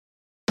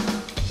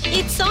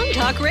It's Song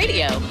Talk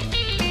Radio.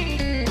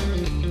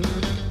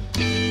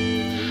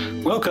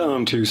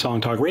 Welcome to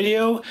Song Talk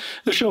Radio,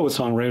 the show with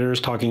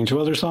songwriters talking to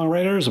other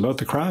songwriters about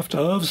the craft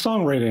of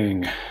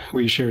songwriting.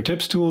 We share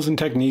tips, tools, and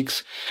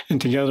techniques, and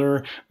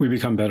together we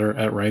become better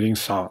at writing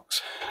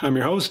songs. I'm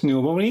your host,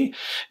 Neil Boney,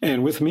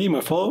 and with me,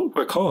 my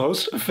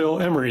co-host,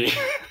 Phil Emery.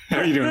 How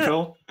are you doing,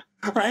 Phil?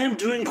 I am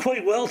doing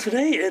quite well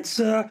today.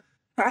 It's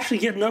actually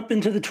getting up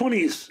into the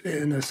 20s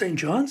in St.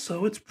 John,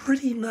 so it's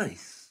pretty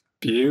nice.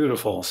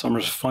 Beautiful.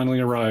 Summer's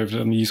finally arrived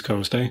on the East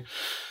Coast, eh?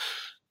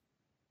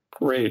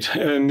 Great.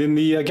 And in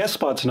the guest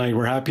spot tonight,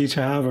 we're happy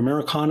to have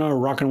Americana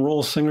rock and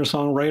roll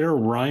singer-songwriter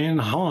Ryan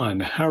Hahn.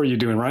 How are you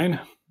doing,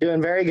 Ryan?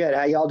 Doing very good.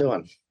 How y'all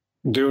doing?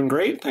 Doing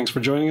great. Thanks for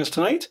joining us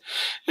tonight.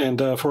 And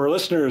for our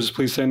listeners,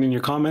 please send in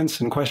your comments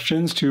and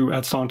questions to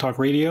 @SongTalk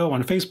Radio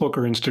on Facebook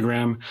or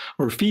Instagram,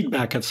 or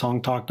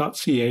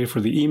feedback@songtalk.ca for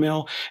the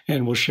email,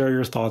 and we'll share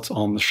your thoughts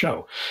on the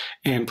show.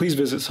 And please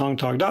visit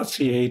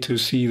songtalk.ca to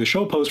see the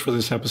show post for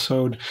this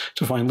episode,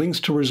 to find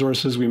links to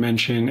resources we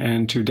mention,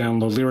 and to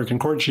download lyric and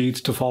chord sheets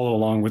to follow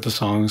along with the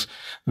songs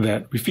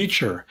that we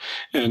feature.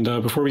 And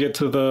before we get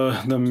to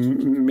the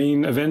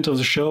main event of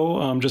the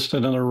show, just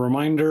another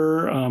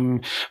reminder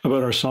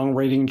about our songwriting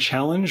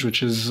challenge,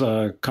 which is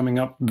coming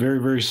up very,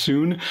 very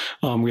soon.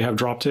 We have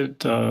dropped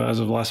it as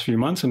of the last few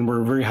months, and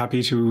we're very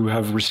happy to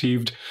have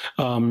received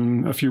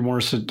a few more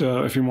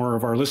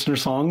of our listener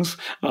songs.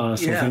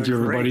 Thank you,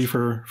 everybody,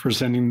 for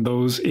sending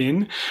those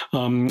in.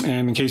 And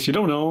in case you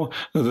don't know,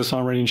 the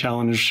songwriting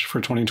challenge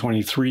for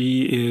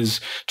 2023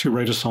 is to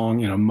write a song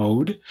in a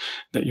mode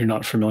that you're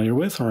not familiar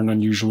with, or an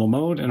unusual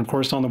mode. And of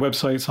course, on the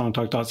website,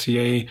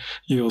 songtalk.ca,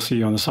 you'll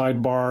see on the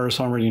sidebar,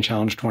 Songwriting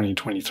Challenge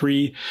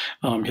 2023.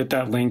 Hit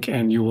that link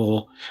and you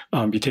will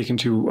be taken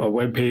to a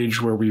web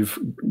page where we've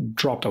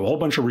dropped a whole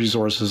bunch of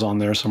resources on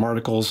there, some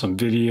articles, some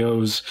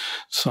videos,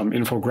 some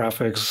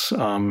infographics,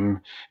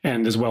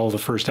 and as well the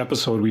first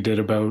episode we did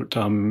about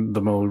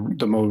the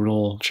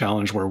modal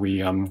challenge, where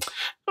we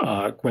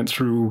went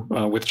through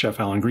with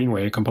Jeff Allen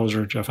Greenway,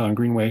 composer Jeff Allen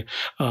Greenway,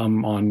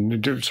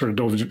 sort of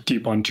dove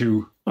deep on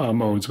two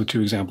modes with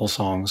two example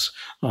songs.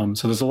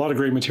 So there's a lot of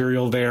great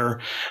material there.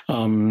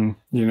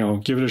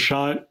 Give it a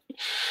shot.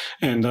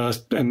 And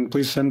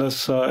please send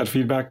us at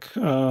feedback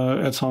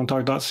at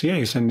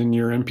songtalk.ca. Send in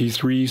your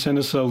MP3. Send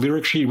us a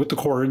lyric sheet with the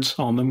chords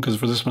on them, because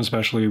for this one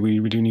especially, we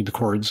do need the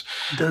chords.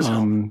 It does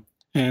help.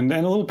 And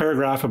a little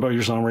paragraph about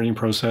your songwriting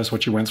process,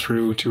 what you went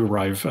through to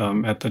arrive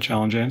at the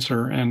challenge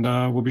answer. And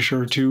we'll be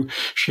sure to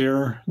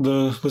share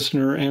the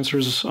listener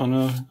answers on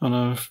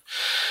a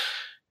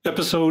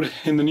episode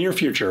in the near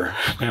future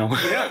now.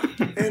 Yeah.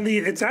 And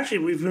it's actually,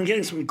 we've been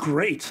getting some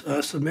great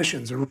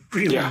submissions. They're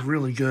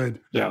really good.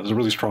 Yeah, those are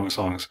really strong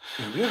songs.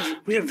 Yeah,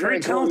 we have very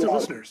talented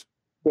listeners.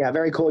 Yeah,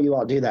 very cool. You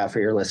all do that for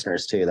your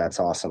listeners too. That's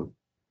awesome.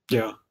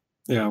 Yeah.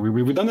 Yeah,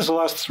 we've done this the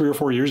last 3 or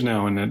 4 years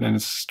now, and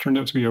it's turned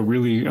out to be a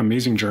really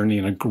amazing journey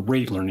and a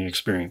great learning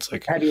experience.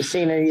 Have you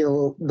seen any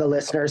of the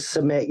listeners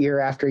submit year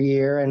after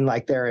year, and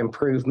like their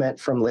improvement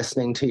from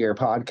listening to your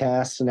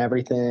podcasts and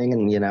everything?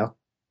 And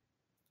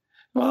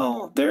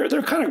well, they're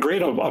kind of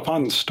great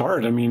upon the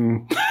start. I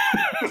mean,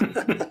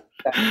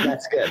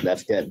 that's good.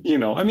 That's good.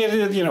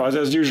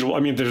 As usual. I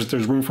mean,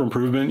 there's room for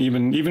improvement.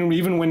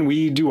 Even when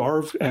we do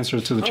our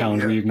answers to the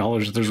challenge, we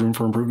acknowledge that there's room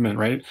for improvement,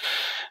 right?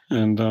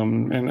 And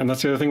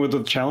that's the other thing with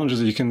the challenge, is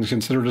that you can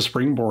consider it a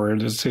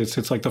springboard.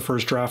 It's like the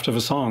first draft of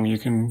a song. You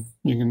can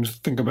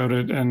think about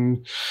it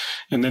and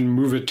then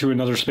move it to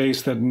another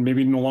space that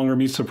maybe no longer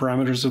meets the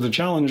parameters of the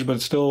challenge,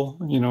 but still,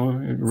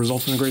 it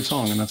results in a great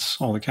song, and that's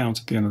all that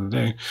counts at the end of the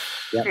day.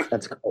 Yeah,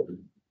 that's cool.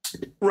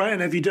 Ryan,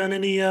 have you done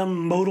any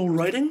modal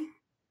writing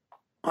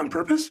on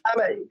purpose?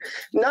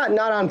 Not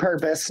on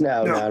purpose.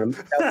 No.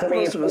 For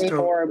me,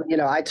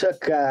 I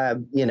took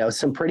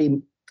some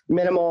pretty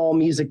minimal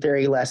music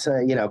theory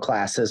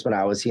classes when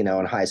I was,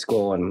 in high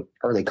school and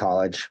early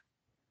college.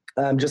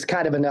 Just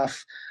kind of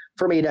enough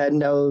for me to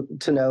know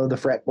the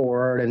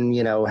fretboard and,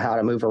 how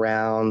to move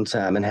around,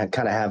 and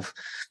kind of have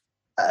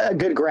a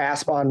good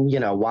grasp on,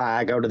 why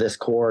I go to this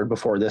chord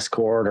before this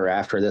chord or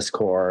after this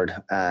chord.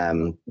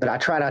 But I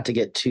try not to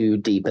get too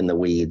deep in the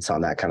weeds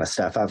on that kind of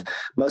stuff.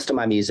 Most of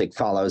my music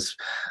follows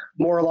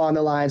more along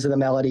the lines of the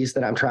melodies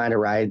that I'm trying to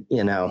write,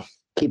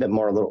 keep it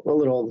more a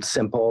little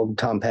simple,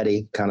 Tom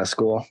Petty kind of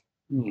school.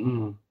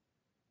 Mm-hmm.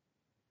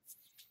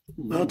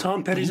 Well,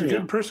 Tom Petty's a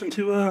good person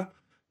to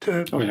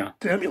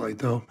emulate,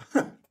 though.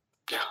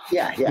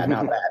 yeah,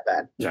 not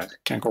bad. Yeah,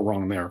 can't go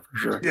wrong there for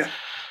sure. Yeah.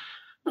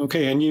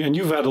 Okay, and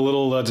you've had a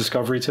little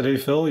discovery today,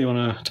 Phil. You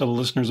want to tell the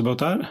listeners about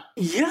that?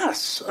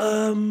 Yes.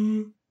 A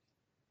friend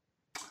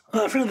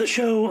of the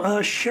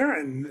show,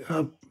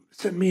 Sharon,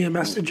 sent me a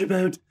message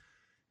about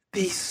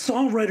the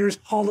Songwriters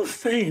Hall of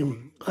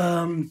Fame.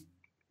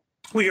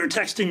 We were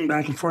texting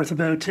back and forth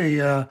about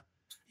the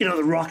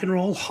Rock and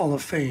Roll Hall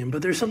of Fame,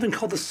 but there's something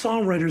called the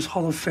Songwriters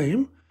Hall of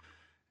Fame,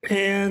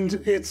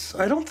 and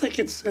I don't think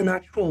it's an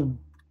actual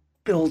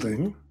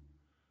building.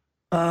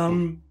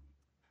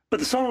 But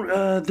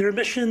their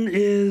mission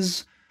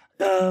is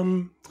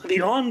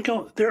their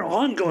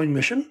ongoing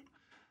mission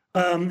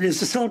is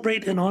to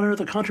celebrate and honor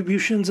the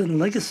contributions and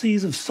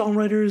legacies of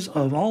songwriters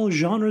of all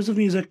genres of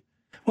music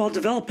while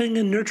developing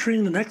and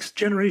nurturing the next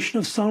generation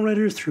of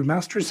songwriters through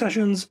master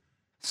sessions,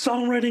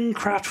 songwriting,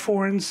 craft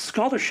forums,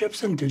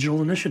 scholarships, and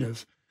digital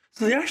initiatives.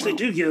 So they actually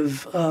do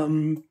give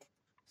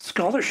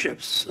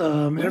scholarships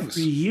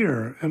every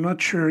year. I'm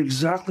not sure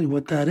exactly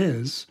what that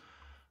is.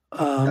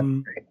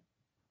 But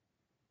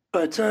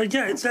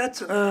it's at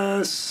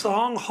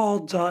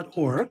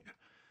songhall.org.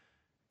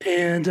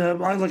 And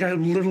I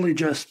literally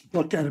just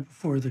looked at it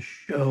before the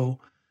show.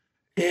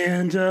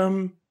 And,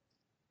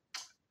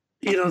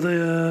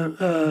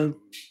 the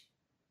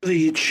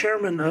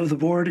chairman of the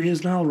board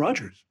is Nile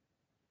Rodgers.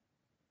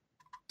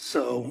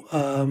 So,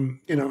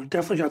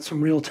 definitely got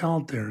some real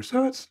talent there.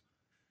 So it's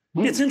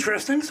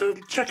interesting. So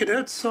check it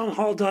out,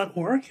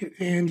 songhall.org,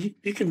 and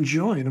you can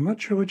join. I'm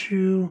not sure what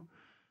you...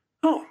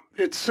 Oh,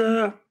 it's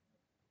 $25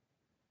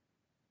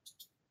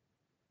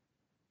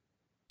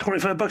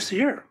 a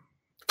year.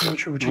 I'm not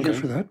sure what you get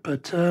for that,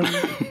 but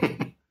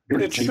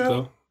pretty cheap,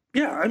 though.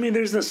 Yeah, I mean,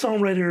 there's the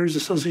Songwriters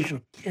Association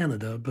of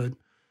Canada, but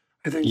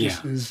I think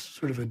this is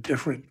sort of a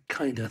different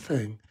kind of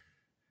thing.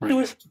 Right.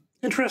 Anyways,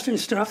 interesting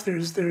stuff.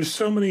 There's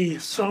so many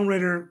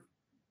songwriter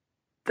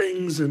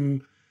things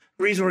and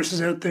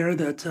resources out there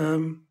that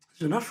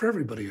there's enough for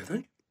everybody, I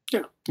think.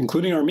 Yeah,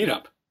 including our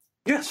meetup.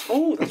 Yes.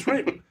 Oh, that's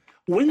right.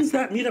 When's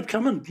that meetup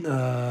coming,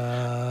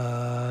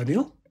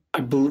 Neil? I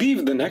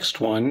believe the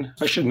next one,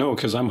 I should know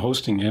because I'm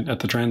hosting it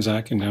at the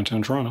Transac in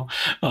downtown Toronto.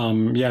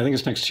 I think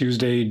it's next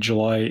Tuesday,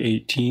 July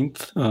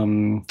 18th.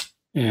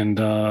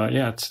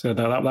 It's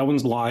that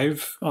one's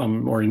live,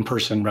 or in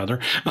person rather,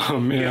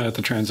 at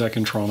the Transac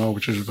in Toronto,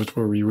 which is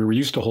where we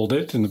used to hold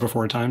it in the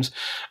before times.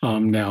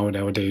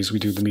 Nowadays we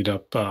do the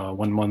meetup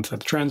 1 month at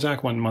the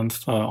Transac, 1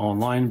 month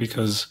online,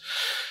 because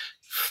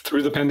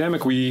through the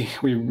pandemic, we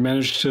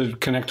managed to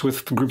connect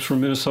with groups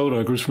from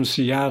Minnesota, groups from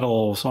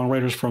Seattle,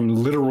 songwriters from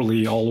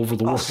literally all over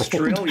the world.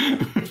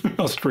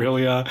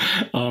 Australia.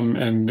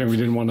 And we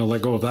didn't want to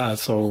let go of that.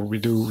 So we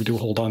do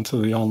hold on to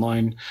the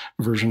online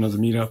version of the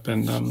meetup.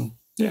 And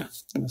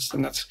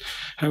and that's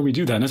how we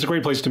do that. And it's a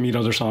great place to meet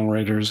other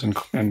songwriters and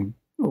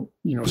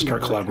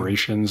start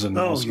collaborations and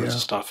all sorts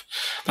of stuff.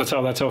 That's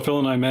how Phil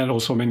and I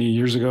met so many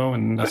years ago,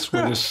 and that's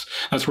where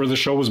the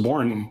show was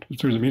born,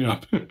 through the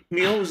meetup.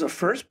 Neil was the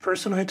first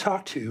person I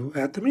talked to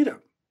at the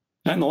meetup,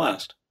 and the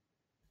last,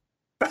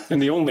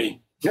 and the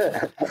only.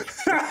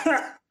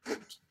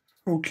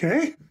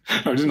 Okay,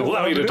 I didn't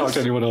allow you to talk to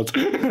anyone else.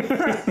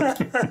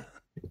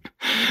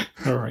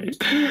 All right.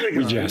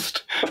 We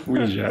jest.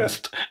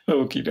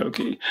 Okie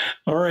dokie.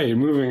 All right,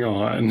 moving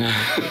on.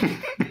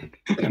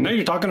 And now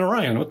you're talking to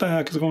Ryan. What the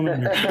heck is going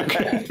on here?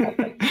 Okay.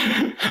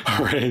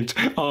 All right.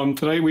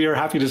 Tonight we are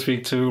happy to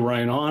speak to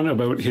Ryan Hahn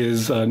about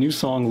his new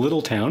song,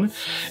 Little Town.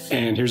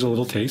 And here's a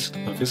little taste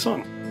of his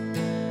song.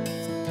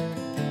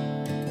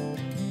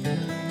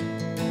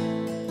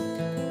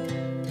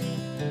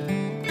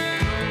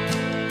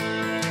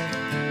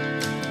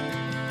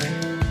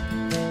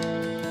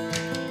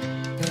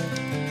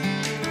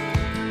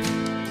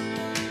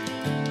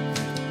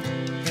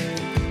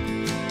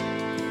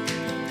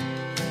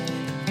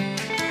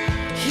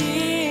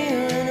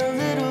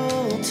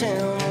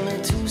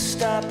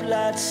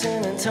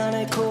 In a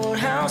tiny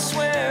courthouse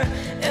where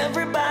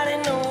everybody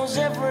knows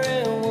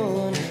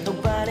everyone.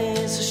 Nobody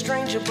is a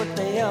stranger, but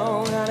they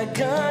all got a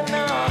gun.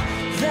 Now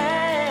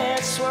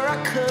that's where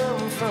I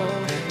come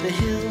from, the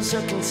hills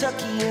of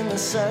Kentucky in the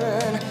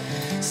sun.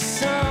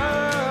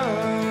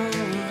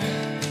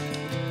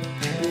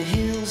 The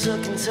hills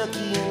of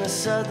Kentucky in the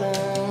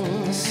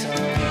southern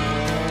sun.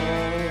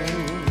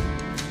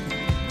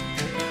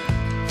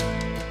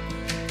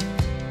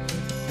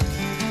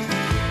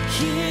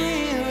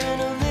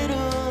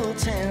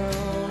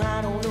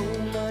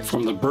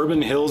 From the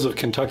bourbon hills of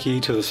Kentucky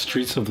to the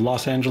streets of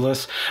Los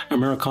Angeles,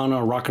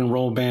 Americana rock and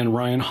roll band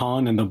Ryan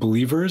Hahn and the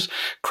Believers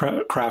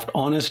craft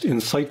honest,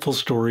 insightful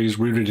stories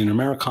rooted in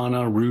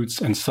Americana roots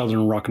and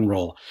Southern rock and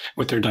roll.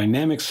 With their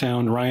dynamic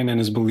sound, Ryan and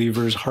his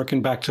Believers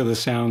harken back to the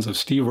sounds of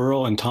Steve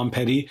Earle and Tom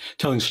Petty,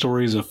 telling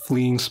stories of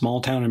fleeing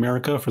small-town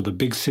America for the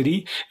big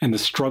city and the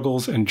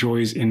struggles and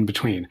joys in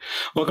between.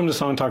 Welcome to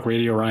Song Talk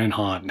Radio, Ryan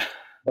Hahn.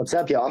 What's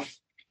up, y'all?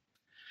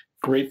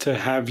 Great to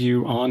have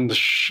you on the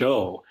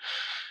show.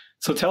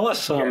 So tell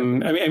us,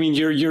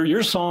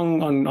 your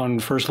song on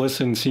first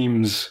listen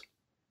seems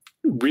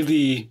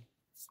really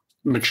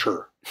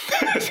mature.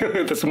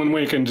 That's one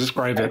way you can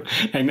describe it,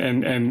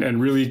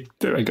 and really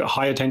like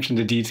high attention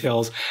to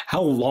details.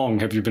 How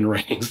long have you been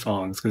writing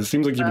songs? Because it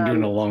seems like you've been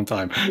doing it a long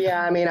time.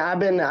 Yeah, I mean,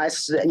 I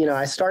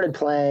started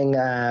playing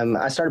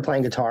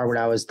guitar when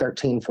I was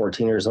 13,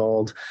 14 years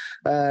old,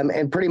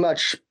 and pretty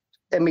much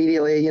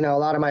immediately, a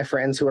lot of my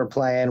friends who were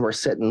playing were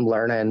sitting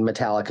learning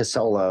Metallica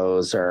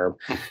solos or,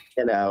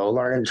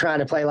 trying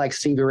to play like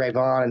Stevie Ray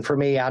Vaughan. And for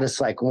me, I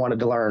just wanted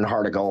to learn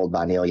Heart of Gold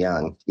by Neil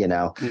Young,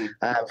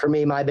 For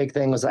me, my big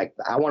thing was I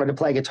wanted to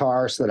play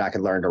guitar so that I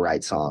could learn to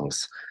write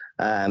songs.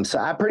 So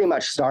I pretty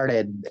much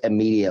started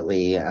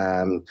immediately.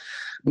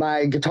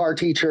 My guitar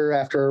teacher,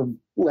 after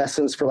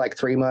lessons for like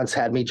 3 months,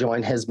 had me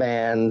join his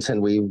band,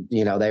 and we,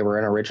 they were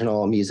an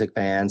original music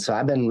band. So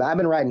I've been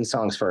writing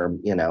songs for,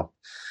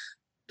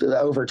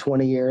 over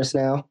 20 years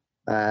now,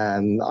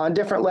 on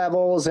different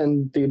levels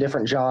and through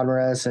different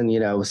genres. And,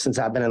 since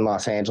I've been in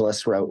Los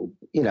Angeles,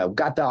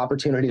 got the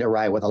opportunity to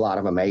write with a lot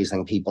of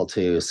amazing people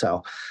too.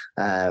 So,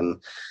 songwriting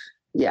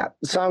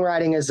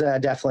is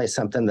definitely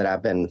something that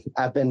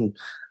I've been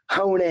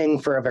honing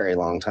for a very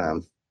long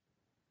time.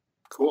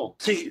 Cool.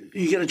 So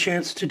you get a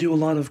chance to do a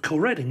lot of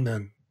co-writing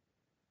then?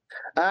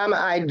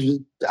 I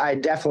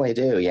definitely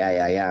do.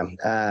 Yeah.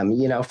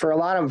 For a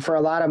lot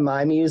of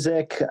my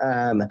music,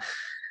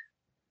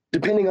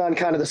 depending on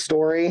kind of the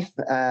story,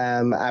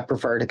 I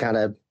prefer to kind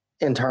of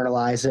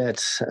internalize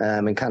it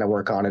and kind of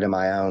work on it in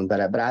my own.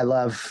 But I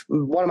love,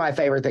 one of my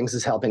favorite things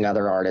is helping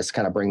other artists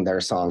kind of bring their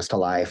songs to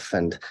life,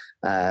 and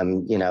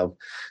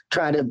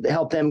trying to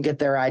help them get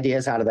their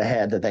ideas out of the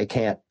head that they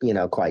can't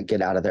quite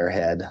get out of their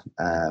head.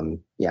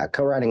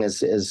 Co-writing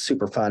is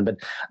super fun, but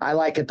I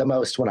like it the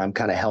most when I'm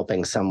kind of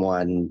helping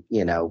someone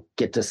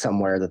get to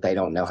somewhere that they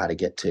don't know how to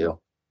get to.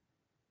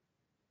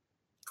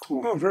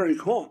 Cool. Oh, very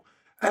cool.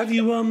 Have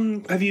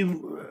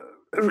you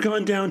ever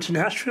gone down to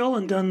Nashville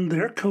and done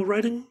their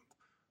co-writing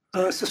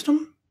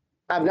system?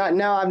 I've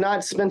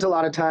not spent a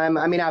lot of time.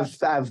 I mean,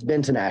 I've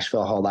been to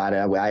Nashville a whole lot.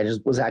 I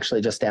was actually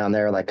just down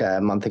there like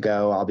a month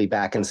ago. I'll be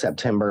back in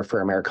September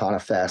for Americana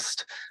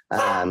Fest.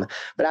 But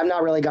I've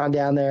not really gone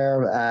down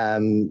there,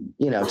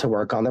 to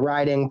work on the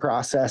writing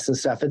process and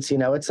stuff.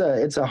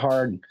 It's a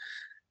hard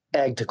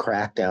egg to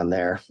crack down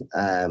there.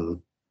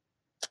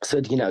 So,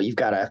 you've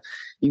got to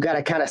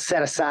kind of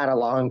set aside a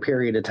long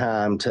period of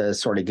time to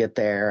sort of get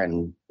there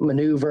and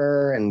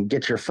maneuver and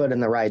get your foot in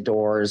the right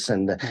doors.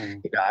 And,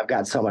 I've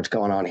got so much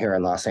going on here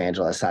in Los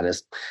Angeles. I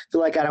just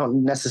feel like I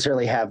don't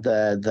necessarily have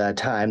the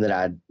time that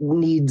I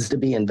needs to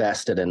be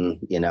invested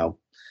in,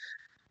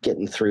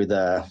 getting through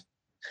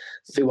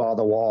all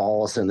the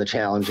walls and the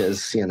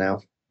challenges,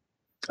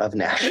 of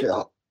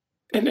Nashville.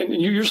 And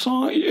your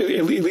song,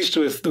 at least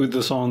with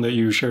the song that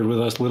you shared with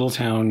us, Little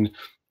Town,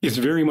 is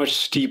very much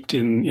steeped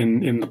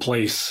in the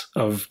place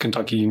of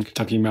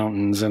Kentucky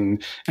mountains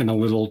and a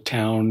little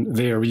town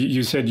there.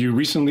 You said you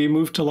recently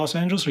moved to Los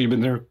Angeles, or you've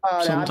been there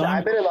some time?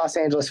 I've been in Los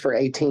Angeles for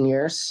 18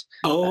 years.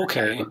 Oh,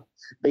 okay.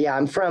 But yeah,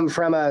 I'm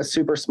from a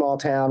super small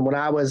town. When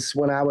I was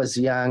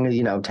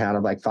young, town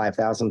of like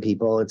 5,000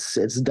 people.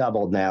 It's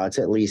doubled now. It's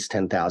at least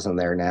 10,000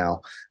 there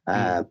now,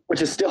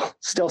 which is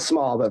still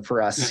small. But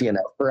for us,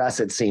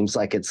 it seems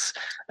like it's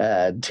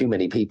too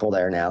many people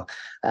there now.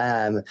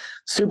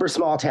 Super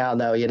small town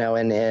though,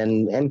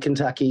 in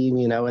Kentucky,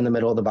 in the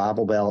middle of the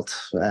Bible Belt.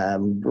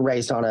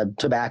 Raised on a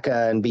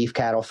tobacco and beef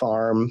cattle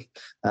farm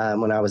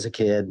when I was a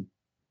kid.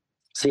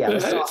 So yeah,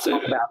 let's talk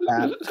about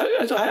that.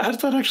 How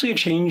does that actually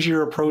change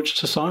your approach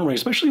to songwriting,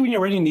 especially when you're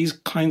writing these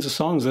kinds of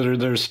songs that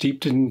are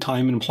steeped in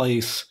time and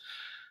place?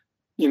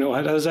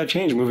 How does that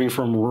change moving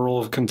from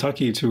rural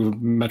Kentucky to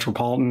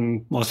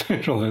metropolitan Los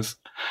Angeles?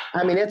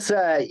 I mean, it's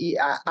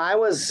I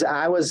was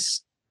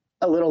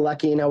a little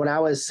lucky. When I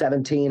was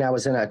 17, I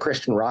was in a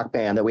Christian rock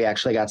band that we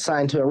actually got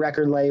signed to a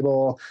record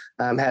label,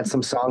 had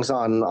some songs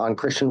on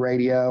Christian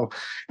radio,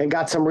 and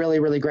got some really,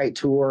 really great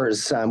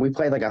tours. We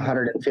played like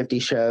 150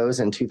 shows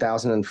in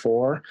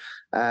 2004.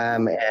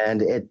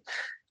 And it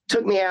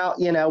took me out,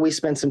 we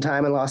spent some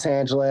time in Los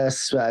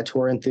Angeles,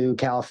 touring through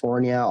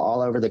California,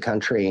 all over the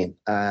country.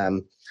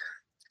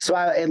 So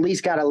I at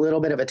least got a little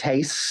bit of a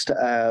taste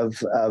of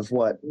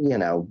what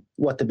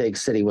the big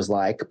city was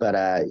like.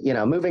 But,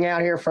 moving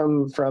out here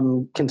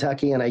from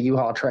Kentucky in a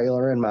U-Haul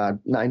trailer in my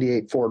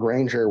 98 Ford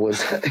Ranger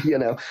was,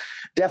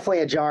 definitely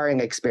a jarring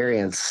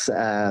experience.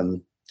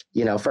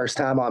 First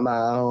time on my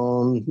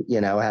own,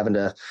 having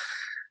to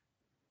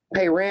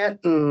pay rent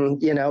and,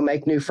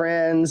 make new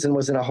friends, and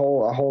was in a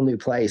whole new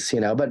place,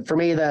 But for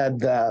me,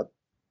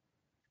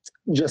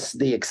 just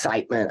the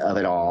excitement of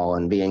it all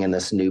and being in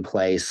this new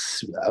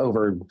place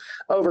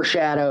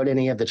overshadowed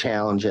any of the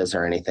challenges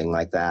or anything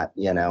like that,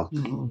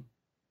 Mm-hmm.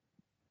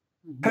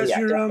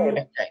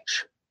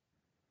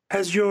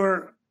 Has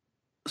your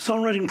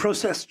songwriting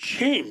process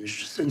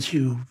changed since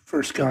you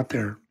first got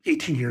there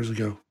 18 years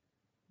ago?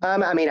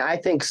 I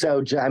think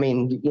so.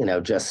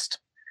 Just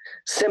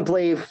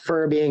simply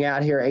for being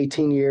out here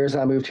 18 years.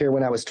 I moved here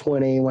when I was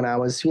 20, when I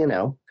was,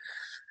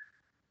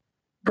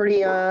 pretty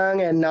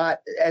young and not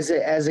as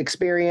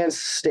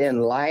experienced in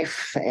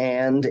life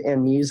and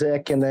in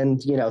music. And then,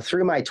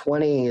 through my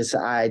 20s,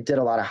 I did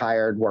a lot of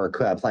hired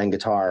work playing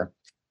guitar,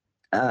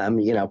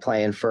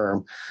 playing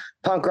for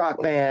punk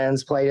rock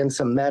bands, played in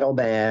some metal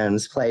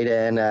bands, played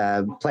in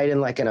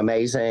like an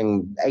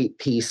amazing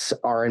 8-piece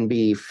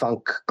R&B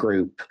funk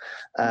group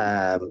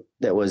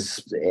that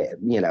was,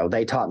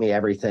 they taught me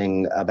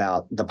everything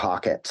about the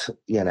pocket,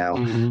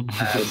 Mm-hmm.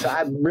 So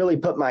I really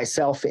put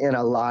myself in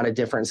a lot of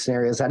different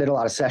scenarios. I did a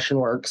lot of session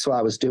work, so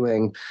I was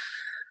doing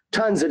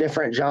tons of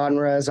different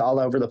genres all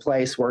over the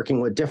place, working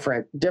with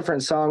different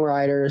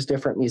songwriters,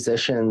 different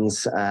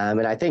musicians.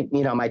 And I think,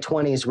 my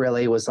 20s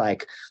really was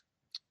like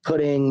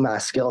putting my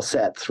skill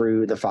set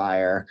through the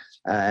fire,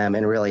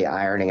 and really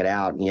ironing it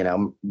out,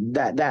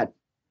 that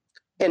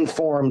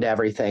informed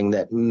everything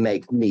that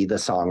make me the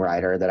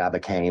songwriter that I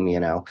became,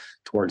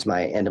 towards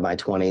my end of my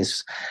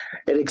 20s.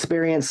 It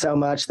experienced so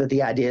much that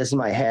the ideas in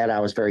my head, I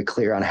was very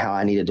clear on how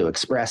I needed to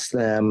express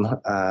them.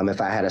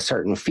 If I had a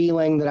certain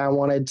feeling that I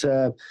wanted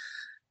to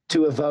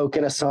evoke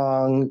in a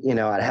song,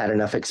 I'd had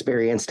enough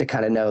experience to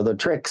kind of know the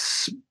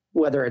tricks,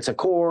 whether it's a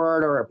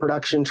chord or a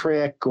production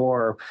trick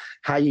or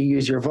how you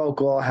use your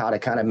vocal, how to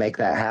kind of make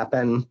that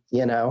happen,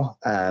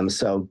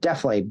 So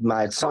definitely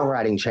my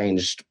songwriting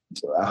changed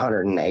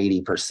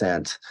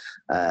 180%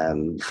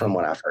 from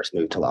when I first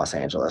moved to Los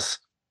Angeles.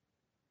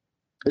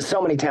 There's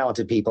so many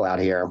talented people out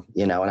here,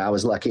 and I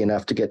was lucky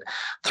enough to get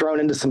thrown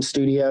into some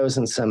studios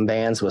and some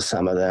bands with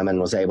some of them and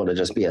was able to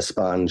just be a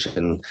sponge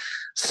and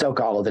soak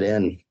all of it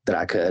in that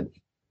I could.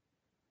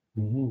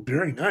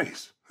 Very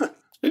nice.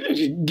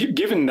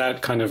 Given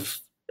that kind of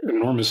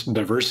enormous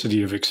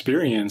diversity of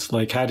experience,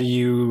 like how do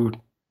you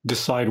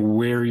decide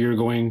where you're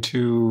going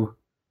to,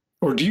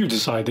 or do you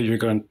decide that you're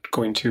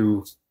going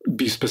to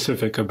be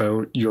specific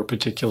about your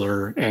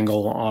particular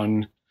angle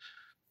on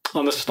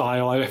the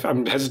style?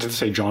 I'm hesitant to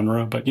say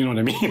genre, but you know what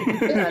I mean?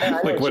 Yeah,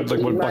 like what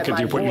bucket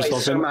do you put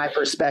yourself in? My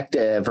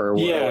perspective or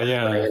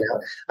yeah.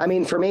 I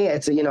mean, for me,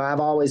 it's, I've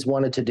always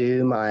wanted to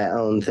do my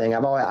own thing.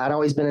 I'd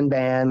always been in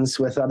bands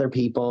with other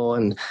people,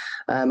 and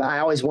I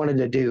always wanted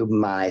to do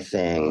my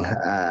thing.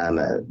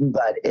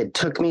 But it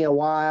took me a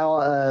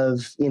while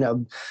of,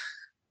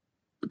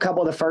 a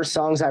couple of the first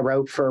songs I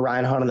wrote for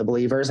Ryan Hahn and the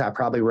Believers, I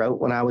probably wrote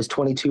when I was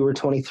 22 or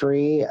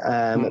 23, but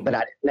I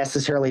didn't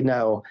necessarily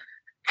know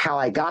how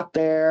I got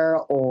there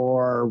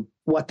or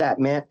what that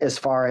meant as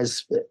far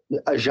as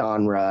a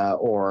genre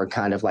or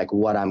kind of like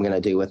what I'm going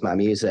to do with my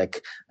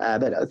music.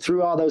 But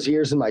through all those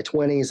years in my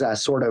 20s, I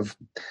sort of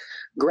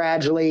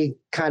gradually,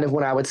 kind of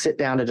when I would sit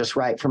down to just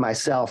write for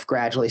myself,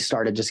 gradually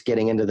started just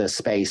getting into this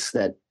space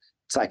that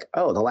it's like,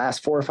 oh, the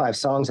last 4 or 5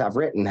 songs I've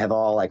written have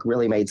all like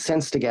really made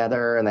sense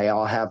together, and they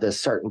all have this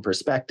certain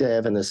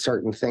perspective and this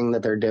certain thing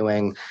that they're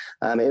doing.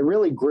 It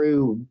really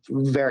grew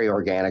very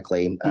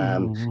organically.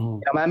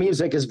 My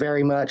music is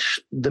very much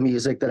the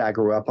music that I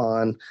grew up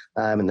on,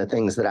 and the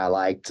things that I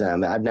liked.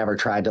 I've never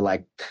tried to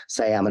like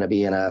say I'm going to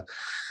be in a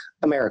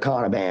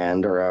Americana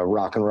band or a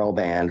rock and roll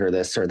band or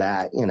this or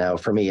that.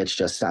 For me, it's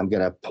just I'm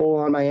going to pull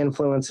on my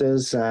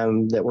influences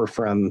that were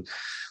from,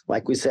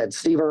 like we said,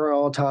 Steve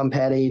Earle, Tom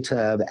Petty,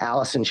 to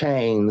Alice in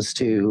Chains,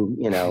 to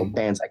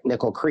bands like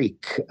Nickel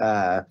Creek.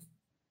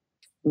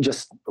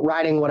 Just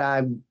writing what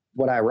I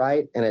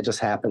write, and it just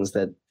happens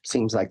that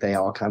seems like they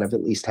all kind of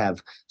at least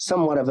have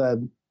somewhat of a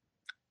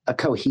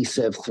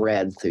cohesive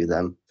thread through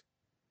them.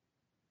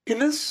 In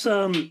this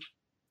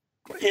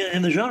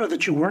in the genre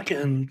that you work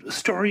in,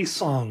 story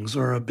songs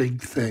are a big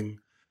thing.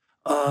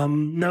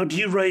 Now, do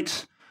you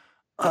write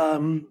a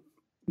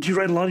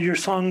lot of your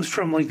songs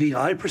from like the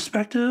I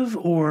perspective,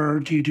 or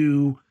do you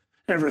do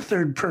ever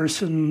third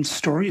person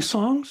story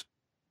songs?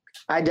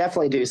 I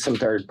definitely do some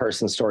third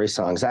person story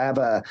songs. I have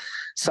a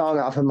song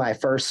off of my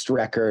first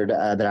record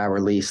that I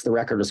released. The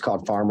record was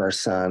called Farmer's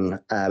Son,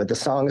 but the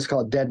song is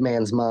called Dead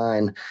Man's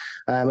Mine.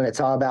 And it's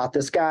all about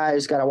this guy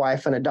who's got a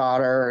wife and a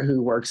daughter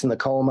who works in the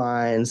coal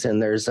mines,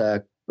 and there's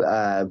a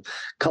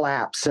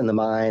collapse in the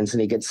mines,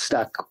 and he gets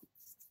stuck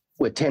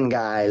with 10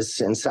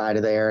 guys inside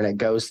of there. And it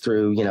goes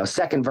through,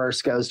 second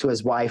verse goes to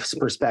his wife's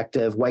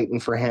perspective, waiting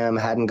for him,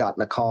 hadn't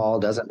gotten a call,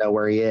 doesn't know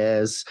where he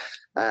is.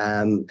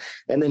 And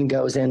then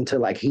goes into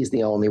like, he's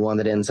the only one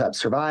that ends up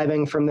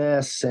surviving from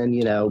this. And,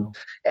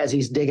 as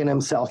he's digging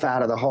himself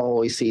out of the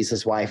hole, he sees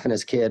his wife and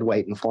his kid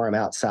waiting for him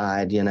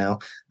outside, So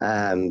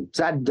I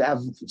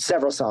have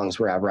several songs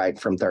where I write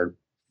from third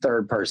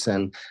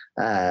person,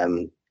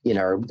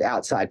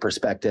 outside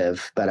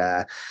perspective,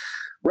 but,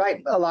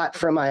 write a lot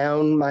from my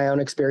own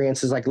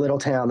experiences. Like Little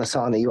Town, the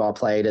song that you all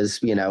played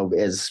is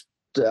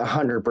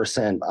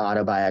 100%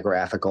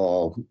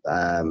 autobiographical.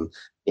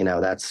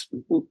 That's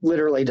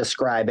literally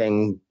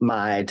describing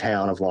my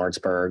town of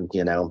Lawrenceburg,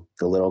 the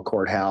little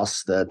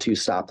courthouse, the 2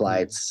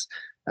 stoplights.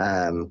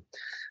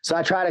 So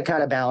I try to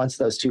kind of balance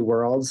those two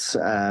worlds.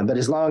 But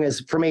as long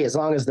as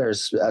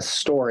there's a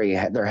story,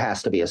 there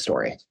has to be a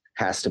story,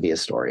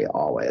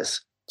 always.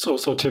 So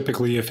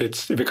typically, if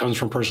it comes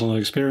from personal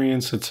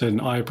experience, it's an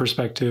I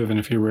perspective, and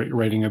if you're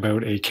writing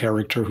about a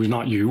character who's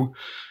not you,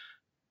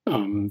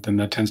 then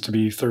that tends to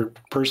be third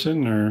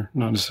person, or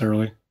not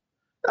necessarily.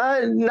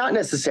 Not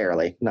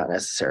necessarily.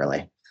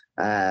 But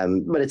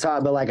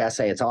like I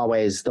say, it's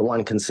always the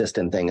one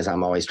consistent thing is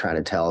I'm always trying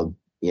to tell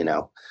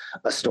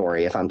a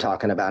story. If I'm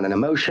talking about an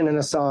emotion in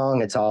a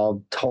song, it's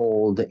all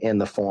told in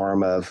the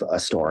form of a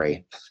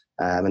story.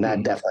 And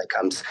that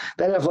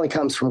definitely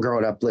comes from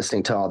growing up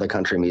listening to all the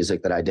country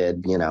music that I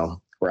did,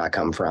 where I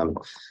come from.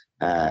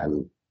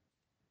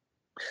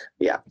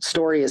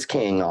 Story is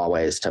king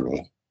always to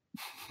me.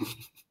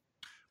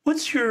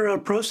 What's your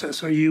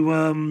process? Are you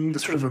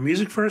sort of a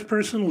music first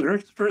person,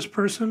 lyrics first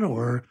person,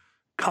 or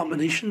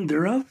combination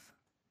thereof?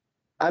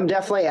 I'm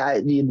definitely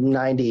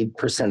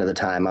 90% of the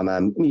time I'm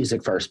a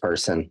music first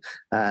person.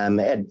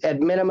 At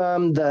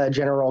minimum, the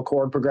general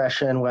chord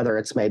progression, whether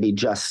it's maybe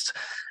just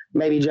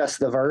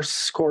the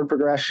verse chord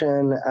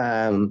progression.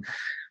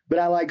 But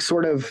I like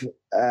sort of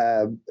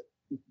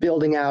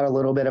building out a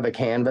little bit of a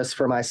canvas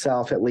for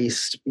myself, at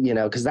least,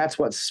 because that's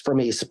what's for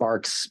me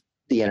sparks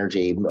the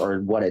energy or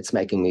what it's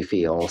making me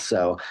feel.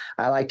 So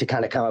I like to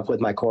kind of come up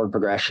with my chord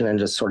progression and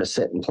just sort of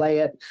sit and play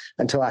it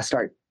until I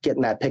start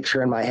getting that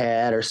picture in my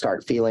head or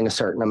start feeling a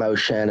certain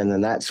emotion. And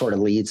then that sort of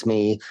leads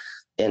me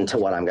into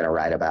what I'm going to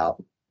write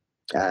about.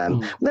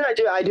 Then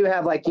I do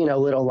have like,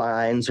 little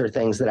lines or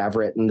things that I've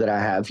written that I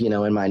have,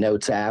 in my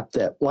notes app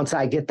that once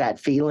I get that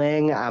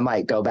feeling, I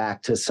might go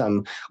back to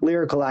some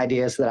lyrical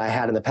ideas that I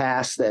had in the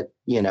past that,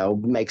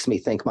 makes me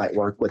think might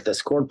work with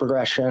this chord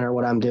progression or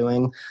what I'm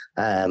doing.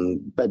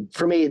 But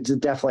for me, it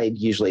definitely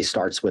usually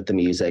starts with the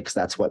music, 'cause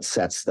that's what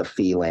sets the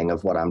feeling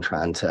of what I'm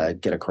trying to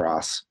get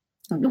across.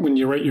 When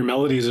you write your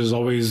melodies, there's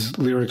always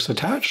lyrics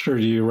attached, or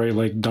do you write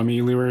like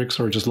dummy lyrics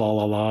or just la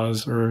la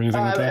la's or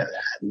anything like that?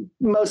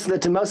 Most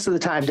of the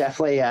time,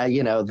 definitely.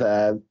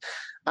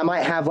 I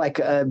might have like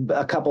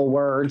a couple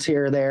words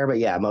here or there, but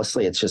yeah,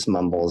 mostly it's just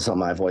mumbles on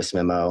my voice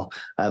memo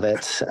of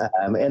it,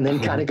 and then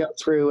kind of go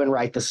through and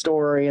write the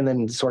story, and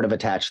then sort of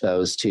attach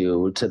those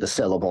to the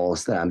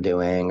syllables that I'm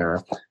doing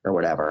or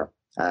whatever.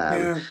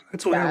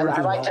 That's what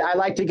I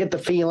like to get the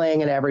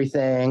feeling and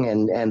everything,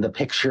 and the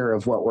picture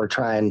of what we're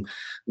trying,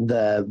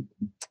 the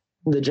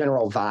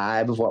general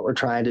vibe of what we're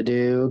trying to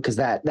do, because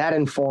that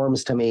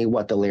informs to me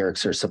what the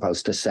lyrics are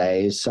supposed to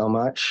say so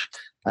much.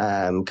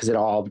 Because it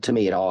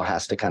all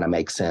has to kind of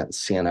make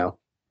sense,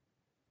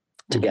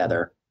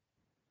 together.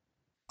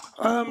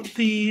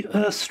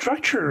 The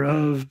structure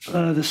of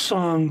the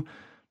song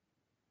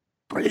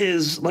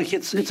is like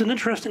it's an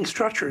interesting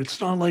structure. It's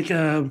not like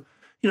the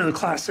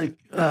classic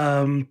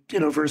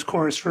verse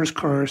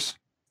chorus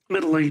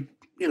middle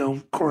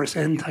chorus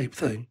end type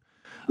thing.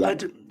 Yeah.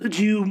 Do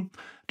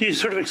you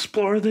sort of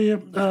explore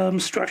the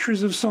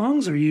structures of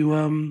songs, or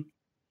you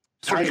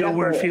sort of go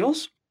where it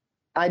feels?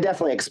 I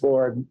definitely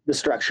explored the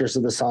structures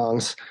of the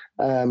songs.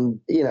 On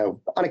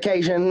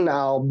occasion,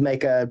 I'll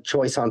make a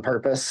choice on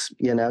purpose.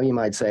 You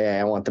might say, hey,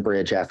 I want the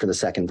bridge after the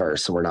second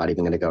verse, so we're not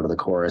even going to go to the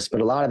chorus. But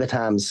a lot of the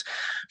times,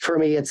 for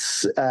me,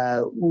 it's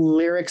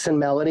lyrics and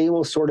melody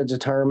will sort of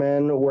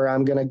determine where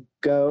I'm going to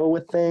go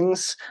with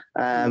things.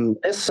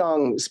 This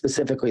song,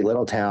 specifically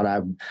Little Town,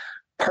 I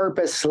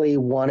purposely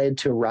wanted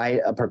to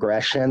write a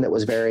progression that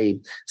was very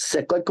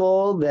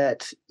cyclical,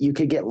 that you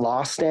could get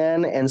lost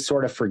in and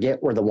sort of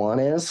forget where the one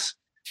is.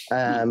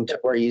 To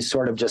where you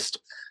sort of just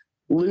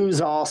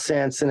lose all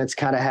sense, and it's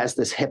kind of has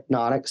this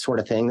hypnotic sort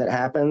of thing that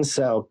happens.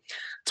 So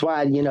that's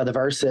why, the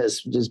verse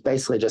is just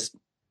basically just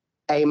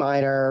A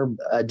minor,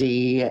 a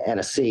D, and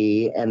a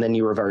C, and then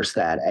you reverse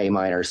that, A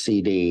minor,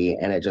 C, D,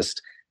 and it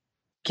just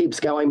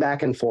keeps going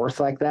back and forth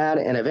like that.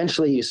 And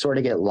eventually you sort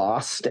of get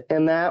lost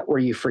in that, where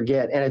you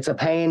forget. And it's a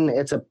pain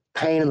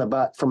in the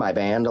butt for my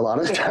band a lot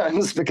of the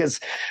times, because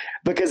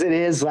it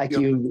is like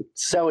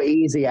so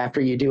easy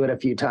after you do it a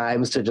few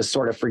times to just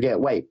sort of forget,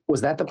 wait,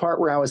 was that the part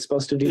where I was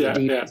supposed to do the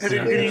D? Yeah.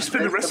 And you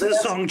spend the rest of the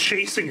song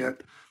chasing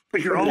it,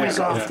 but you're always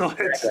off the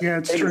hits. Yeah,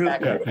 it's true.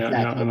 Exactly.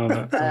 I know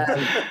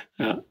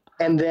that.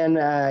 And then,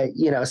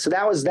 so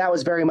that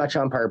was very much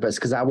on purpose,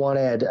 because I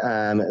wanted,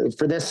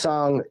 for this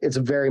song, it's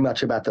very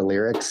much about the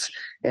lyrics,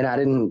 and I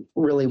didn't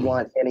really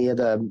want any of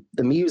the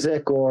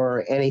music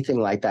or anything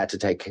like that to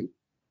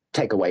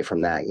take away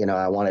from that.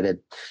 I wanted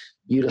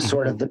you to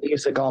sort of the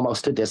music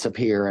almost to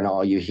disappear, and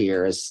all you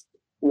hear is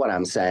what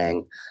I'm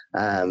saying.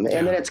 And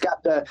then it's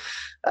got the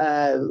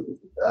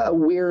a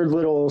weird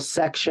little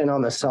section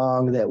on the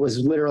song that was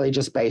literally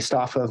just based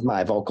off of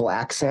my vocal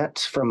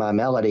accent from my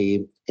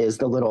melody, is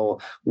the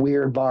little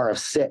weird bar of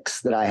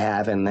 6 that I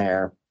have in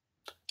there,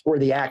 where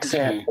the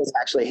accent is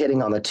actually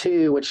hitting on the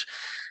 2, which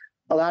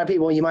a lot of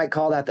people, you might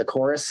call that the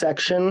chorus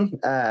section.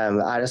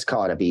 I just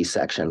call it a B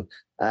section.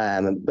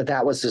 But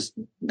that was just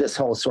this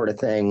whole sort of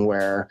thing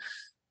where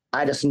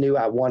I just knew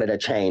I wanted a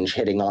change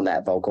hitting on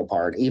that vocal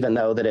part, even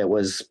though that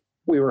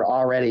we were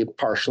already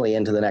partially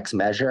into the next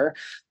measure.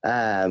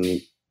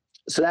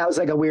 So that was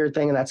like a weird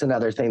thing. And that's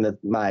another thing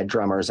that my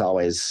drummers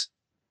always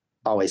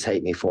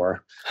hate me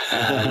for.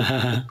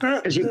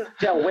 Because you can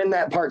tell when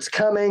that part's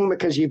coming,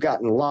 because you've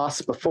gotten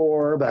lost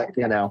before, but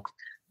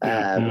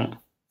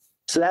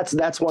so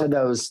that's one of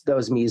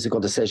those musical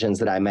decisions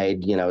that I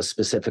made,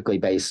 specifically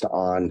based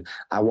on,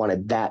 I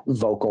wanted that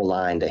vocal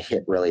line to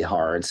hit really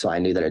hard. So I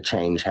knew that a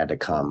change had to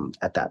come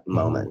at that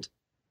moment.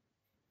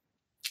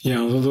 Yeah,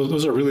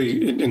 those are really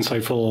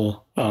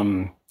insightful.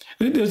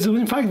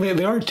 In fact,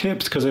 they are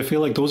tips, because I feel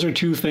like those are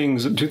two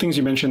things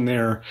you mentioned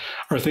there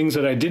are things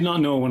that I did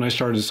not know when I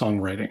started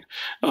songwriting.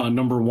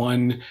 Number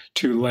one,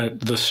 to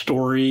let the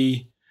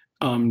story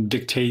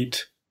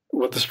dictate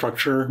what the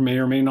structure may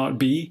or may not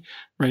be,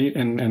 right?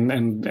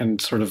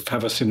 And sort of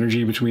have a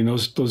synergy between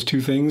those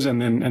two things.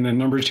 And then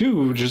number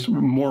two, just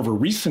more of a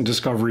recent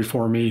discovery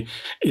for me,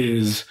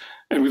 is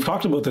And we've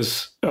talked about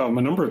this a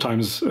number of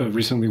times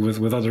recently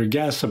with other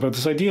guests about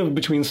this idea of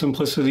between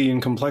simplicity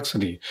and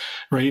complexity,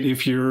 right?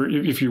 If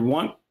you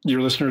want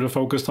your listener to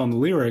focus on the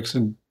lyrics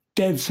and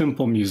dead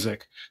simple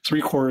music,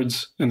 3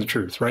 chords and the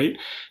truth, right?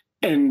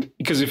 And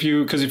because if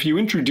you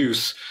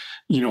introduce,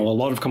 a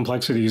lot of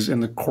complexities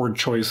in the chord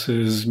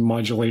choices,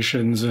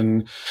 modulations,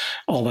 and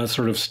all that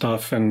sort of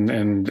stuff,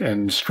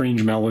 and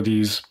strange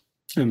melodies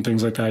and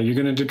things like that, you're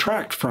going to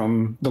detract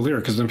from the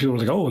lyric, because then people are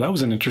like, oh, that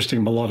was an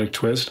interesting melodic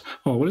twist.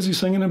 Oh, what is he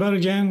singing about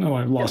again? Oh,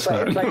 I lost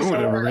that. It's like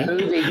whatever, right?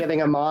 Movie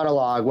giving a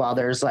monologue while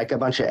there's like a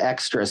bunch of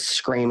extras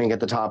screaming at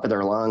the top of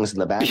their lungs in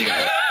the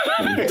background.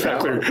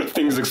 Exactly.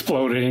 Things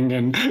exploding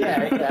and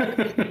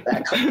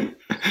exactly.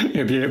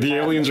 Yeah, the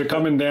aliens are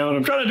coming down.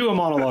 I'm trying to do a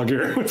monologue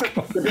here.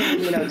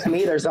 To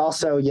me, there's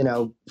also,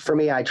 for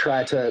me, I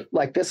try to,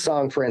 like, this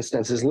song, for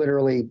instance, is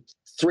literally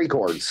 3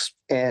 chords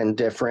and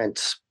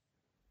different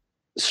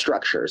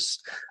structures,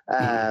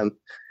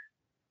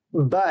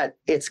 but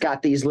it's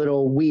got these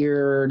little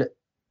weird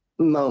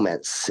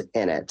moments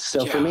in it.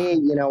 So for me,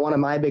 one of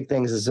my big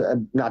things is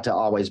not to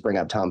always bring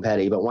up Tom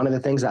Petty, but one of the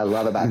things I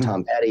love about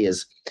Tom Petty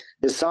is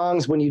his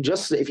songs,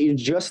 if you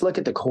just look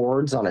at the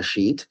chords on a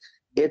sheet,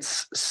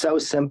 it's so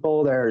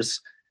simple.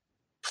 There's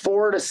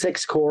 4 to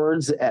 6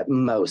 chords at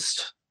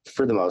most,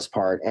 for the most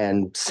part,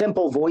 and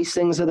simple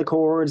voicings of the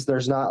chords.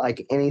 There's not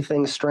like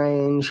anything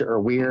strange or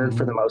weird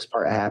for the most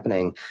part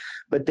happening.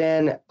 But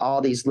then all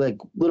these like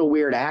little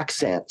weird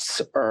accents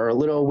or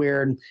little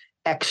weird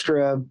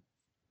extra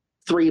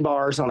 3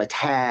 bars on a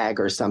tag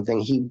or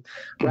something. He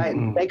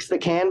makes the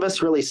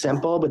canvas really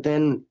simple, but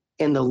then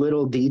in the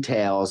little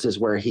details is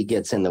where he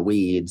gets in the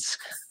weeds.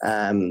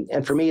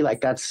 And for me,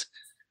 like, that's,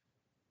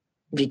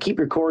 if you keep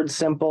your chords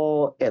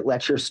simple, it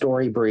lets your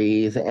story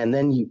breathe. And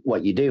then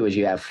what you do is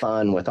you have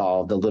fun with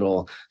all the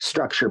little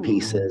structure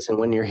pieces. And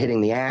when you're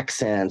hitting the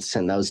accents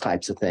and those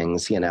types of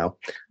things, and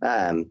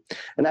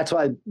that's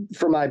why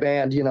for my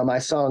band, my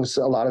songs,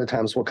 a lot of the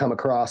times will come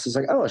across as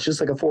like, oh, it's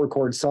just like a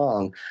 4-chord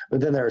song. But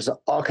then there's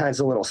all kinds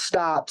of little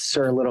stops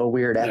or little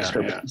weird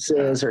extra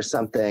pieces or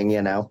something,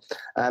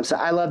 So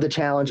I love the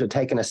challenge of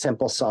taking a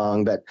simple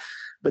song, but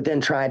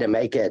then try to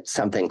make it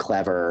something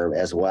clever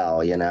as well,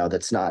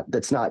 that's not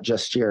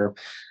just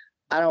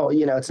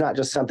it's not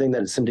just something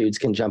that some dudes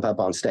can jump up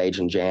on stage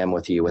and jam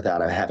with you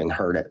without having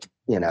heard it,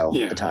 the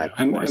time.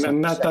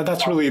 And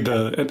that's really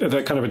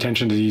that kind of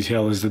attention to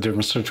detail is the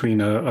difference between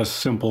a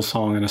simple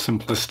song and a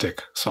simplistic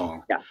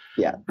song.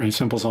 Yeah. Right.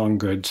 Simple song,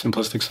 good.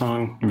 Simplistic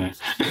song, meh.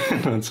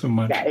 Not so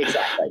much. Yeah,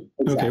 exactly.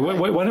 Okay.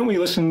 Why don't we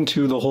listen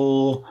to the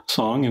whole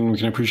song and we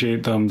can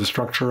appreciate the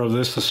structure of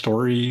this, the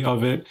story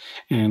of it,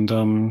 and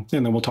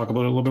then we'll talk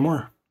about it a little bit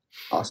more.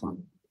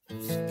 Awesome.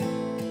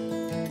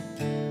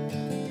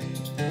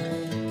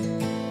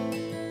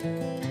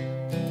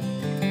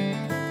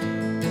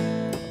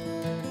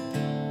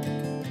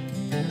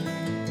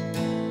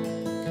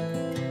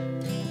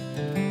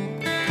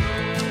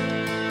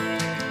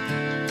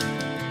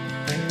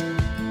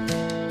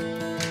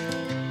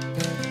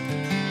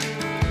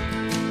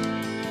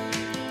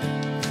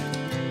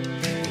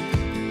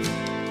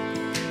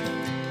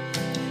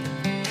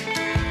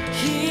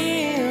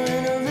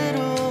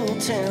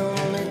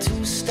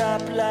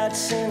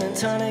 Lights in a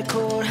tiny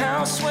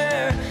courthouse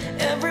where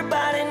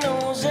everybody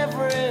knows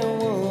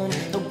everyone.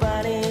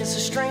 Nobody is a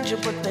stranger,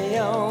 but they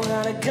all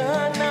got a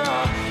gun.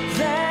 Now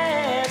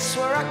that's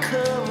where I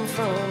come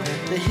from,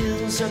 the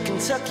hills of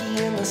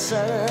Kentucky in the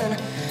sun.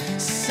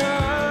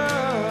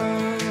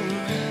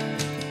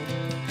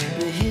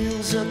 The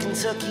hills of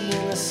Kentucky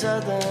in the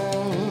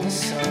southern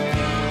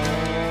sun.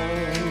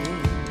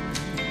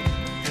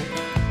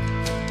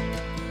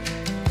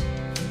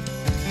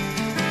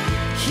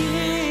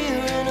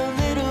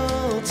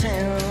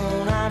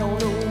 Town. I don't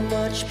know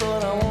much,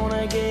 but I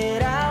wanna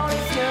get out.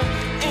 If you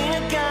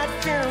ain't a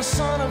God-fearing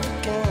son of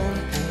a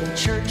gun, then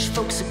church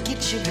folks will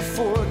get you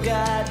before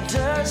God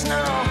does.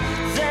 Now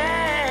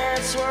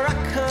that's where I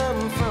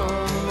come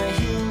from, the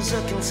hills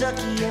of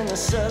Kentucky and the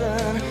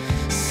southern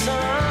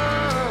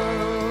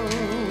sun.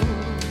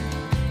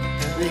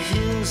 The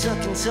hills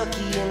of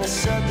Kentucky and the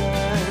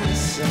southern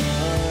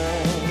sun.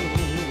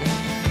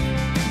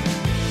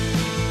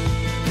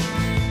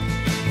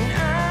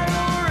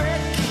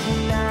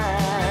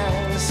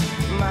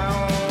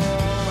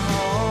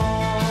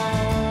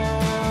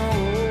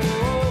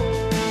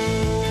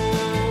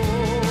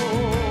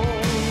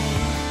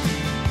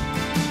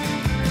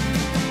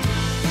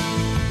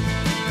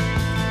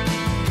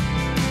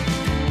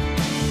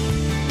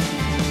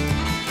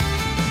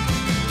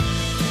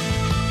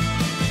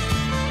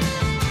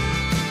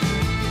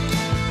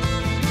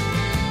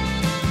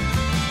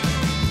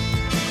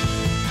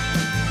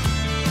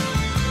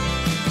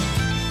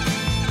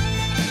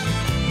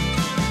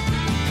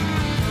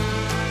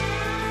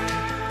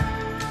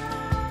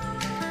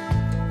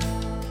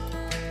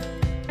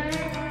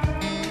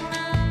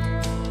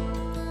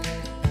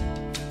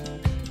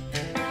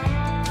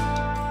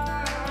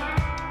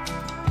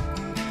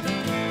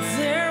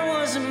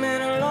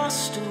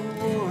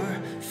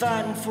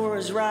 Fighting for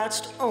his rights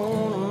to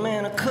own a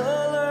man of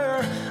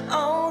color.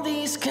 All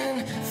these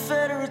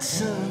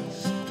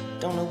lessons.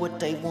 Don't know what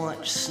they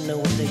want, just know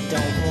what they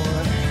don't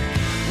want.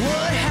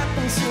 What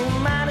happened to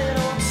my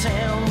little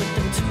town with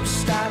them 2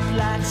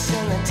 stoplights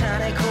and the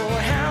tiny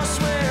courthouse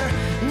where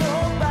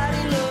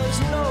nobody loves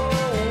no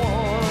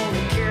one?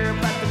 Only care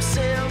about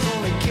themselves,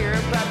 only care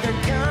about their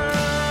guns.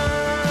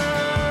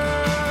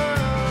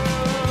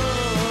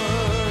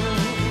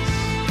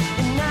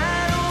 And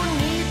I don't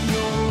need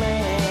no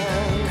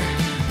man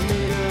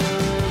made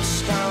of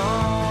stone.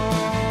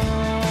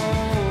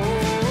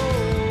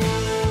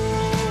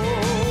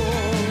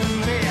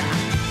 Yeah,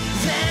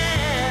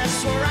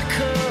 that's where I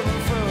come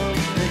from,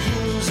 the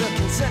hills of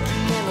Kentucky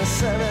and the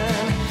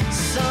southern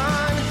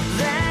sun.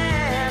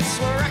 That's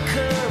where I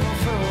come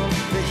from,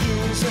 the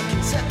hills of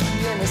Kentucky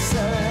and the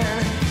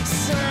southern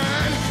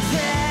sun.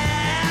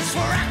 That's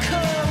where I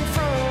come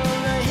from,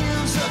 the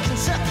hills of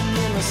Kentucky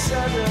and the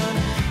southern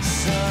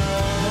sun.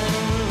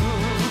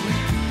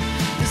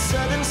 The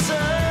southern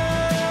sun.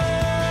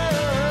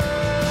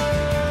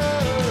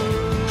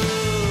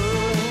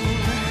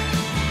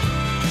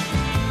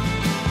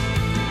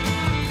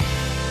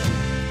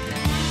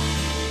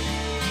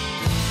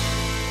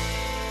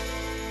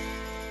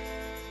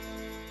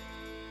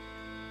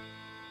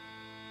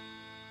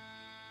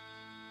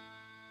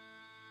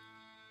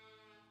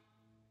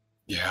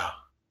 Yeah.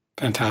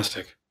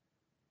 Fantastic.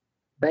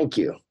 Thank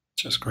you.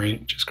 Just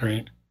great. Just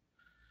great.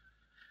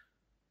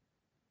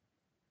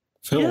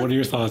 Phil, Yeah. what are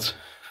your thoughts?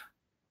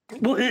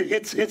 Well,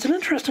 it's an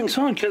interesting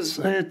song because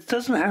it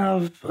doesn't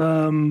have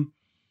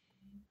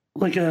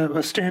like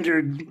a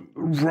standard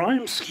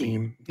rhyme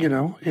scheme. You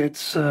know,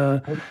 it's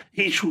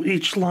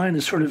each line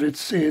is sort of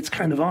it's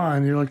kind of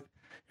on. You're like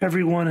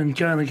everyone and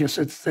gun. I guess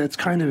that's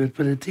kind of it,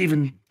 but it's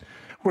even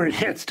where it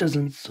hits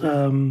doesn't.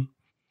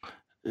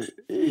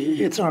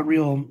 It's not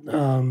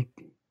real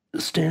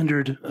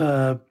standard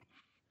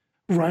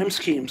rhyme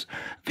schemes.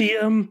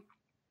 I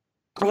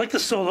like the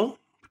solo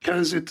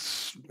because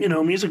it's, you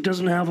know, music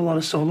doesn't have a lot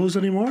of solos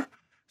anymore.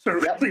 So I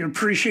really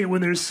appreciate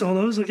when there's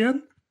solos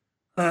again.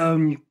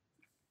 And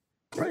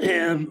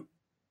I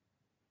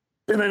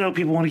know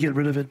people want to get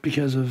rid of it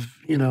because of,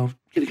 you know,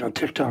 getting on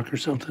TikTok or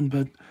something,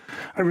 but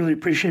I really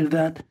appreciated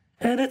that.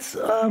 And it's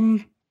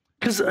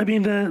because I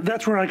mean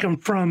that's where I come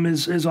from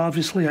is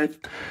obviously a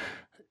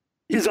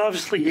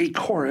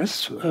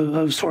chorus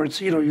of sorts.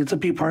 You know, it's a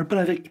B part, but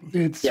I think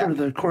it's sort of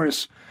the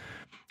chorus.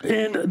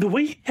 And the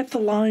way you hit the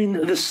line,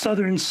 the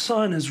southern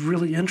sun, is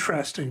really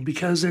interesting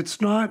because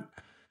it's not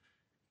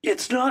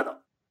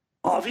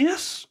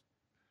obvious.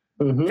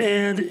 Mm-hmm.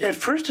 And at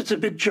first it's a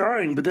bit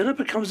jarring, but then it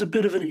becomes a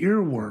bit of an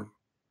earworm,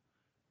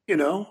 you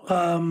know,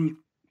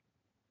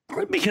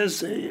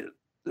 because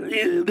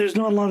there's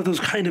not a lot of those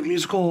kind of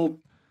musical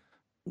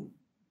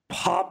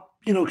pop,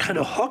 you know, kind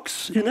of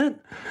hooks in it.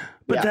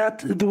 But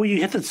the way you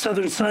hit that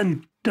southern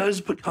sun does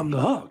become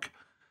the hook.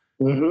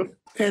 Mm-hmm.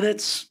 And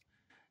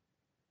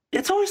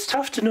it's always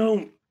tough to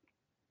know,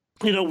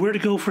 you know, where to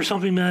go for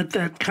something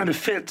that kind of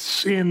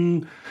fits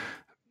in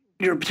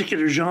your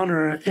particular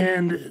genre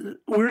and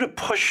where to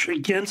push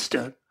against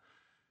it.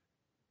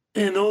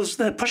 And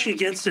that pushing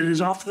against it is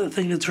often the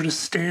thing that sort of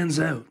stands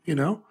out, you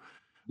know?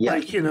 Yeah.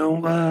 Like, you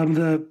know,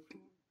 the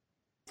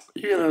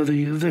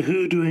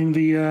Who doing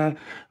the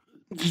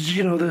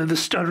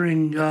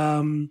stuttering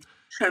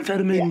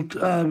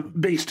amphetamine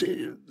based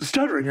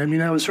stuttering. I mean,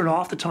 that was sort of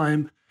off the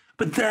time,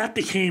 but that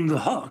became the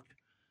hook.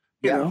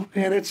 You know,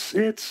 and it's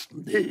a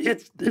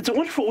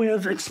wonderful way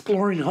of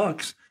exploring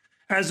hooks,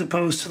 as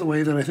opposed to the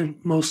way that I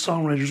think most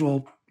songwriters,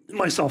 well,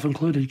 myself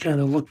included, kind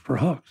of look for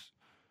hooks.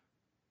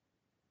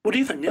 What do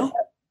you think, Neil?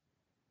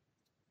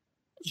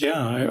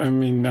 Yeah, I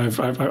mean, I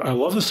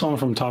love the song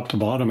from top to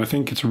bottom. I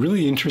think it's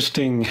really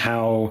interesting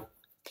how,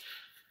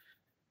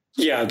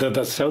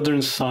 the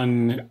southern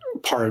sun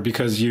part,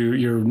 because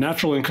your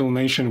natural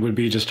inclination would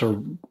be just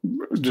to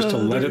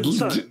let it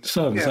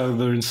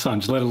southern sun,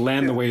 just let it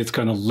land the way it's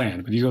going to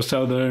land. But you go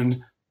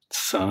southern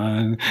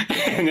sun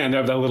and then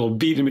have that little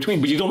beat in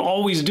between. But you don't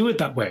always do it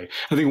that way.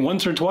 I think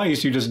once or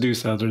twice you just do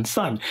southern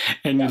sun,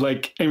 and you're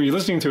like, and when you're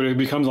listening to it, it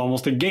becomes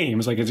almost a game.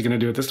 It's like, is it going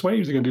to do it this way?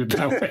 Is it going to do it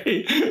that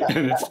way?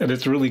 and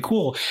it's really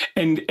cool.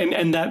 And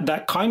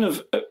that kind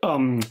of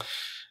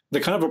the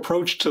kind of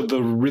approach to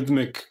the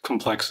rhythmic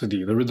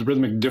complexity, the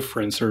rhythmic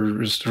difference,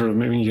 or sort of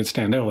making it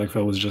stand out, like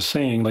Phil was just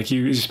saying. Like,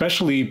 you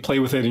especially play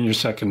with it in your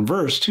second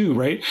verse too,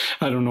 right?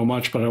 I don't know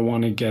much, but I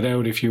want to get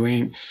out if you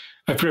ain't.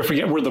 I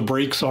forget where the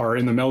breaks are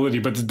in the melody,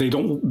 but they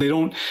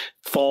don't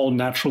fall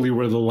naturally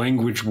where the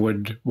language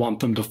would want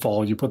them to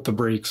fall. You put the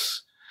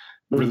breaks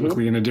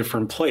rhythmically in a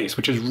different place,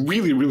 which is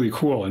really, really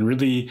cool, and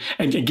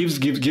it gives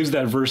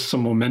that verse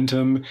some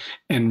momentum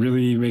and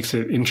really makes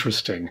it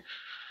interesting.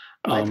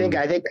 I think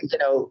you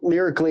know,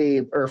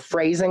 lyrically or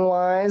phrasing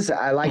wise,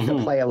 I like to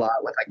play a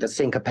lot with like the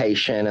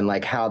syncopation and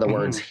like how the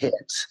words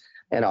hit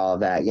and all of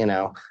that. You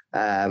know,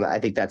 I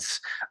think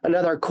that's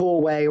another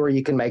cool way where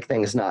you can make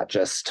things not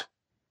just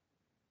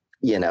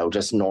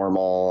just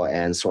normal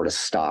and sort of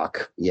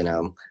stock,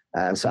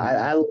 So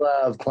I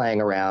love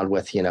playing around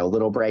with,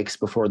 little breaks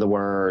before the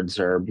words,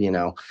 or,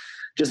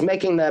 just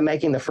making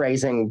the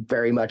phrasing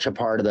very much a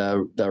part of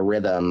the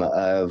rhythm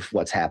of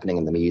what's happening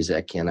in the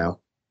music,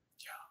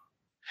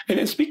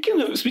 And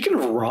speaking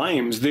of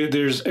rhymes,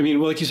 there's,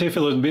 like you say,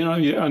 Phil, there's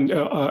been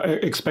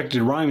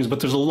unexpected rhymes, but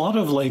there's a lot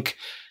of like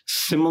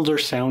similar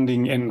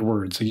sounding end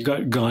words. So you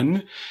got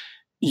gun,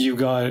 you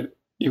got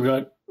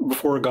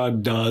before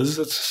God does,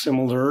 that's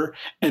similar,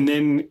 and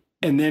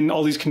then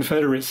all these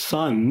Confederate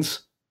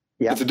sons.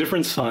 Yeah. It's a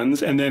different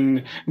sons, and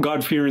then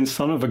God-fearing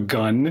son of a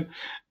gun.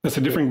 That's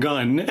a different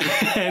gun,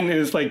 and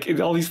it's like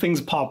all these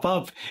things pop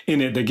up in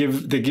it. They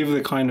give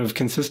the kind of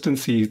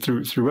consistency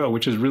throughout,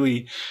 which is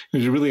really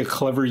a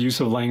clever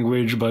use of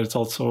language, but it's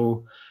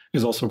also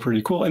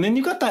pretty cool. And then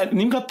you got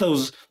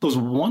those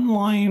one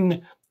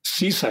line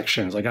C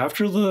sections, like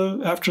after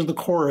the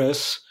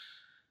chorus,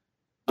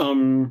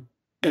 and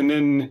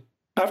then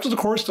after the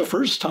chorus the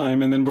first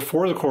time, and then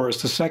before the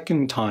chorus the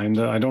second time,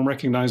 I don't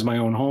recognize my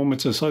own home.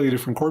 It's a slightly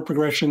different chord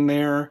progression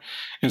there.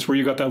 And it's where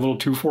you got that little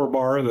 2/4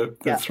 bar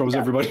that throws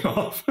everybody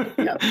off.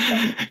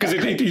 Because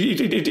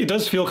it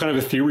does feel kind of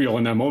ethereal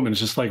in that moment.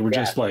 It's just like we're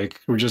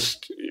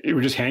just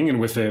hanging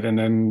with it, and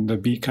then the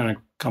beat kind of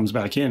comes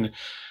back in.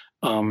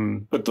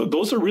 But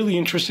those are really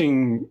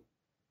interesting.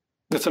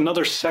 That's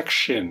another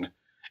section.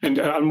 And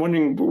I'm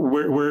wondering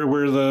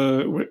where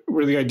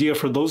the idea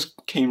for those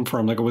came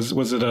from. Like, was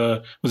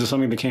it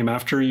something that came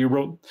after you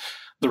wrote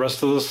the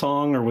rest of the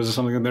song, or was it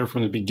something there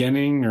from the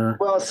beginning? Or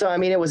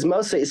it was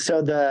mostly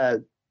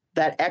that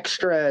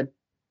extra,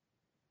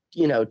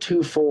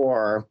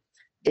 2/4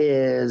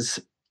 is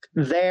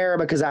there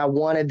because I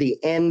wanted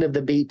the end of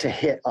the beat to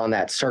hit on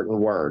that certain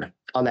word,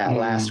 on that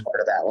last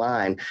word of that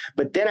line.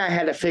 But then I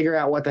had to figure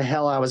out what the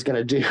hell I was going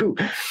to do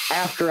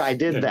after I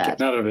did that.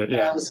 Get out of it,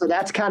 yeah. So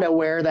that's kind of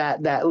where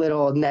that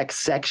little next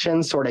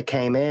section sort of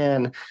came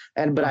in.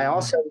 But I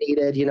also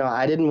needed,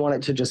 I didn't want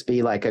it to just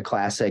be like a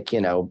classic,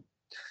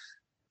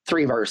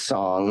 3-verse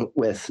song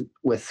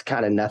with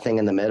kind of nothing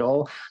in the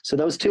middle. So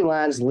those 2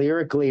 lines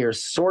lyrically are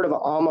sort of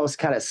almost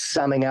kind of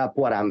summing up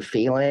what I'm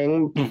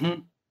feeling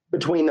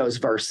between those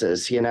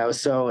verses,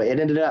 So it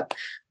ended up,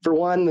 for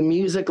one,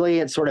 musically,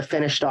 it sort of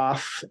finished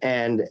off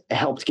and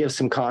helped give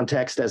some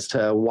context as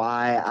to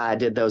why I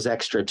did those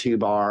extra 2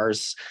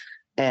 bars.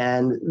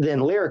 And then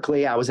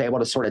lyrically, I was able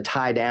to sort of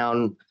tie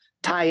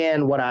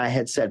in what I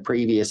had said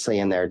previously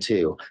in there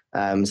too.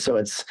 So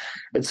it's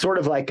sort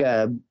of like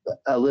a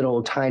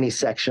little tiny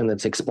section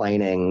that's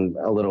explaining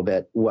a little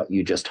bit what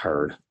you just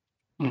heard.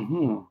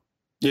 Mm-hmm.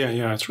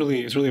 Yeah. It's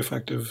really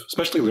effective,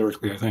 especially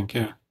lyrically, I think.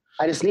 Yeah.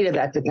 I just needed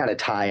that to kind of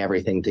tie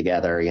everything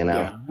together,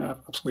 Yeah,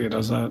 absolutely, it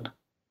does that.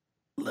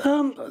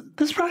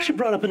 This actually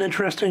brought up an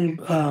interesting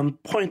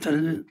point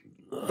that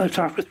I've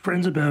talked with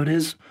friends about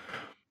is,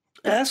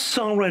 as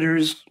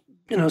songwriters,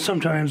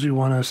 sometimes we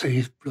want to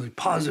say really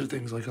positive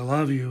things like I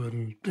love you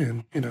and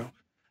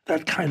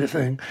that kind of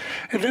thing.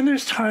 And then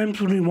there's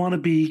times when we want to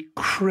be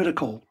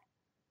critical.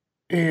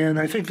 And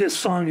I think this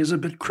song is a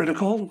bit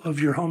critical of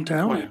your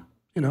hometown,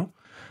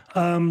 It's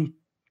a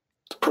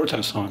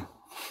protest song.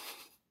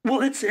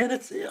 Well, it's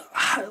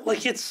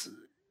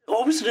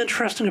always an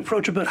interesting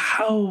approach about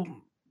how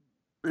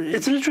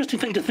it's an interesting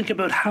thing to think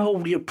about how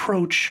we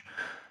approach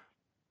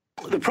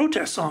the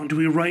protest song. Do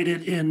we write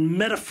it in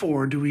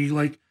metaphor? Do we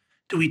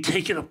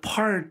take it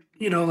apart?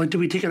 Do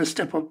we take it a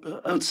step up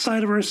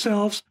outside of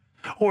ourselves,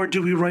 or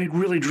do we write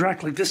really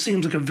direct? Like, this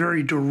seems like a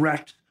very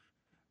direct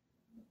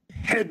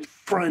head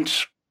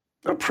front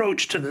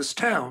approach to this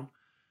town.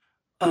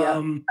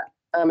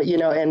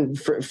 And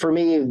for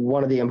me,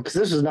 one of the, because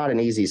this is not an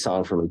easy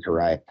song for me to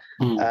write.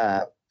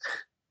 I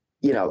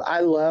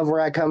love where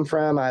I come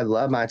from. I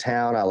love my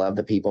town. I love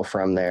the people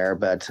from there.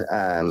 But,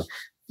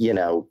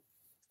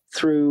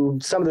 through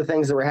some of the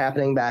things that were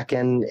happening back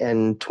in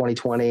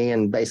 2020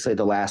 and basically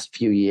the last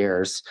few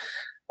years,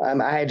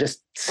 I had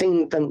just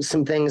seen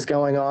some things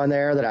going on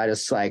there that I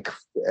just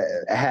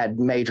had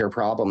major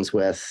problems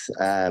with,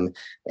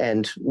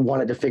 and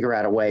wanted to figure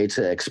out a way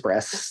to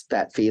express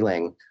that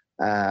feeling.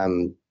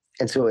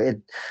 And so I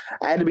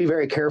had to be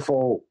very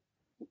careful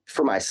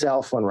for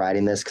myself when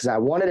writing this, because I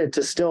wanted it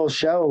to still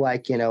show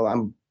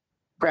I'm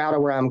proud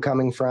of where I'm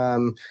coming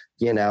from.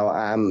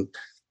 I'm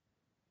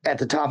at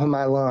the top of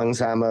my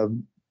lungs. I'm a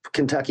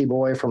Kentucky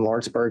boy from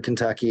Lawrenceburg,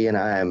 Kentucky, and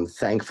I am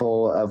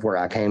thankful of where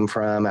I came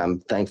from.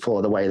 I'm thankful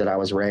of the way that I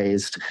was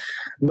raised,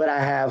 but I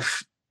have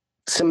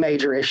some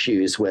major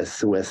issues with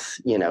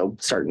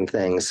certain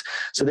things.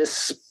 So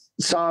this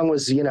song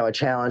was, a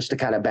challenge to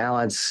kind of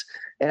balance.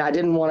 And I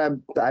didn't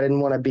want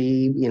to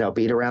be,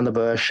 beat around the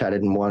bush. I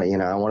didn't want to,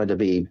 I wanted to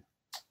be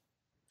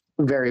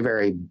very,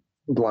 very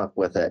blunt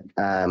with it.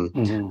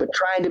 But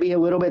trying to be a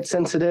little bit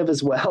sensitive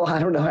as well. I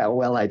don't know how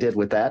well I did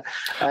with that.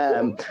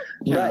 But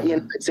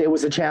it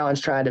was a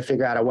challenge trying to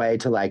figure out a way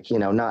to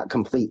not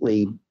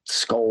completely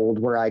scold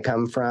where I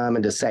come from,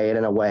 and to say it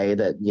in a way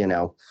that,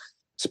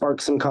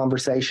 sparks some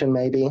conversation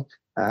maybe,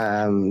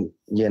 and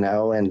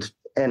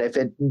and if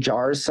it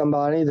jars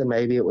somebody, then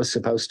maybe it was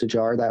supposed to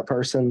jar that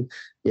person,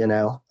 you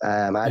know.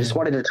 I just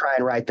wanted to try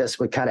and write this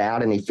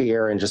without any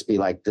fear and just be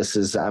like,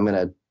 I'm going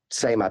to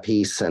say my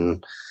piece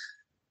and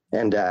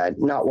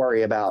not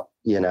worry about,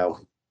 you know,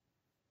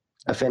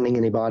 offending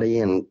anybody,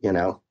 and, you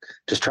know,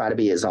 just try to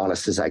be as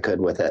honest as I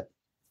could with it.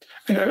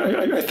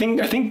 I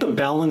think the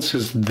balance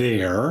is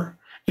there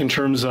in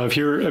terms of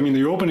here. I mean,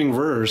 the opening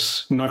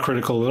verse, not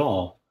critical at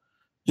all.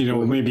 You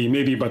know,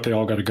 maybe, but they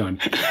all got a gun.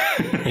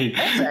 Right?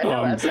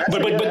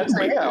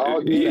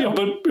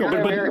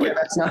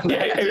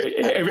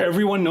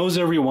 Everyone knows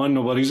everyone.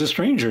 Nobody's a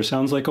stranger.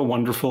 Sounds like a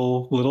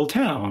wonderful little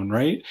town,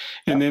 right?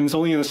 And then it's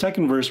only in the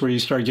second verse where you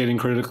start getting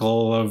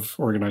critical of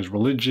organized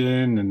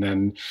religion, and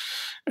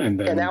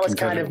that was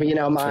kind of, you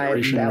know,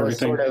 that was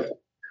sort of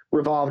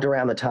revolved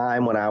around the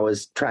time when I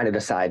was trying to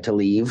decide to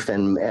leave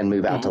and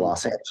move out to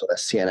Los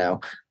Angeles, you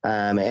know.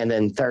 And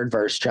then third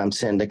verse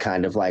jumps into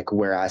kind of like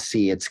where I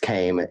see it's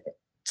came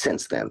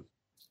since then.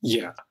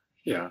 Yeah.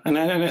 Yeah. And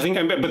I think,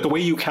 but the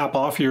way you cap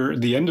off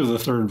the end of the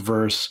third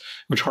verse,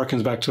 which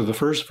harkens back to the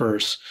first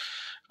verse,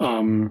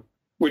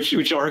 which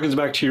harkens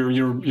back to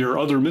your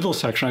other middle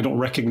section, I don't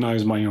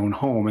recognize my own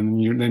home.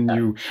 And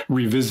you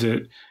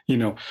revisit, you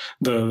know,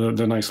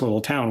 the nice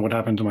little town. What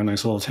happened to my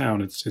nice little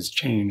town? It's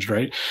changed,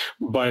 right?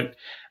 But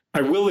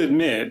I will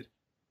admit,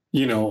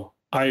 you know,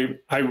 I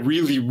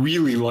really,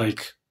 really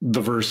like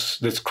the verse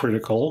that's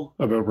critical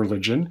about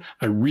religion.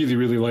 I really,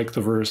 really like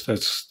the verse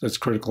that's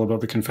critical about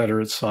the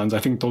Confederate sons. I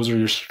think those are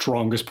your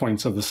strongest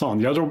points of the song.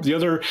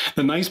 The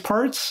nice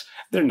parts,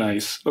 they're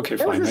nice. Okay,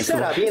 fine. It was a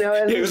setup, you know.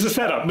 It was a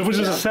setup, which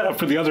is a setup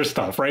for the other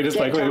stuff, right? It's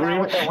like with the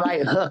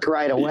right hook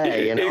right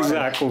away. You know?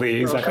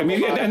 Exactly. I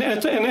mean, and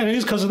it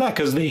is because of that,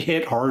 because they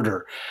hit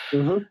harder,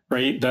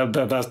 right?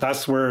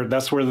 That's where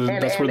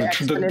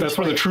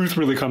the truth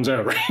really comes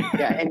out, right?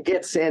 Yeah,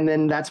 and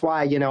then that's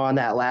why, you know, on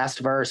that last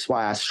verse,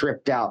 why I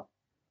stripped out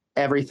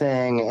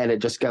everything, and it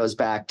just goes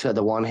back to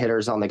the one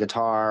hitters on the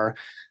guitar,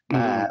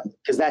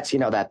 because that's, you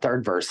know, that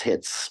third verse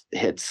hits,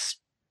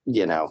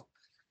 you know,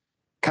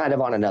 kind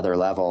of on another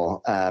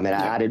level.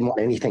 I didn't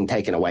want anything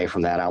taken away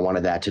from that. I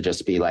wanted that to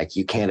just be like,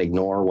 you can't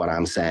ignore what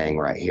I'm saying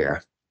right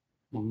here.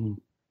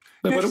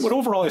 But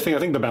overall, I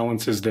think the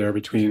balance is there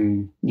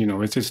between, you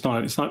know, it's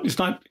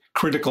not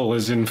critical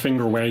as in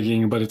finger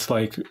wagging, but it's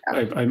like,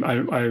 I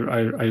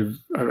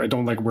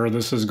don't like where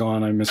this has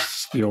gone. I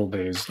miss the old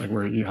days, like the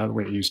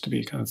way it used to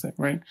be, kind of thing.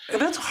 Right. And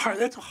that's a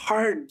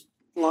hard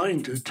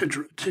line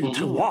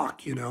to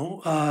walk, you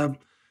know,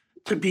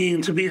 to be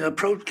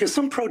because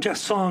some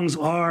protest songs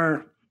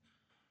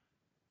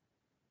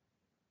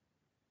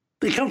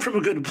they come from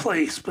a good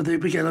place, but they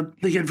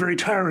get very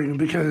tiring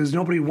because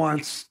nobody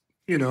wants,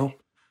 you know,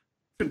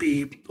 to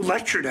be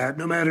lectured at,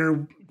 no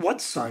matter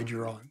what side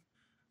you're on.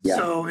 Yeah.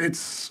 So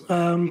it's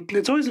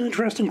always an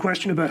interesting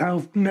question about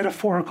how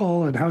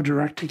metaphorical and how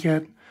direct to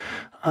get.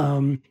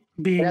 And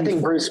I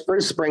think Bruce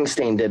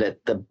Springsteen did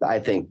it, I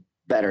think,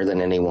 better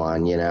than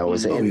anyone. You know,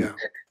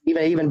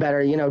 even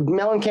better. You know,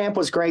 Mellencamp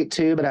was great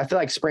too, but I feel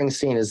like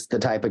Springsteen is the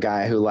type of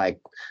guy who, like,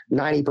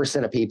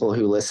 90% of people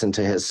who listen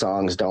to his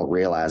songs don't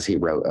realize he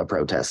wrote a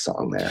protest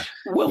song there.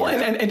 Well, but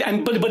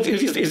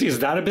is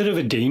that a bit of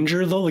a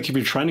danger though? Like, if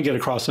you're trying to get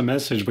across a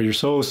message, but you're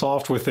so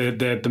soft with it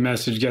that the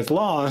message gets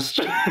lost,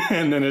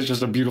 and then it's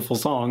just a beautiful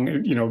song,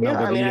 you know. Yeah,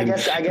 I mean, I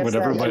guess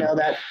whatever, that, you know,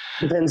 that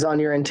depends on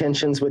your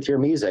intentions with your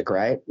music,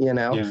 right? You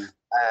know,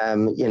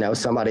 you know,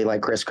 somebody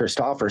like Chris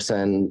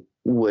Christopherson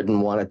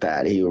wouldn't want it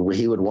that he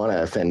would want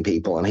to offend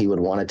people, and he would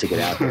want it to get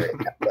out there.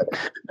 But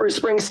Bruce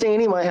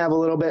Springsteen, he might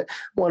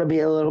want to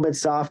be a little bit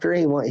softer.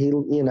 He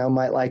you know,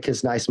 might like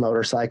his nice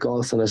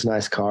motorcycles and his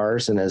nice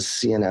cars and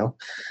his, you know,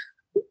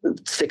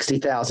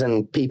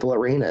 60,000 people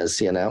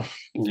arenas, you know.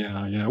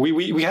 Yeah.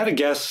 We had a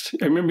guest.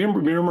 I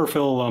remember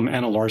Phil,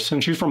 Anna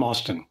Larson. She's from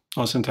Austin,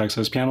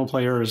 Texas, piano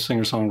player,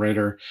 singer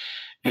songwriter,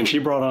 and she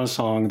brought on a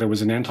song that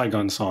was an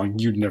anti-gun song.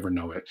 You'd never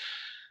know it,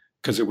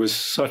 because it was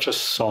such a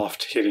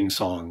soft hitting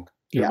song.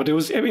 Yeah. But it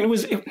was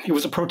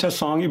a protest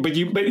song. But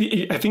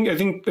I think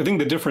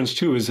the difference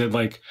too is that,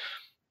 like,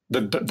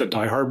 the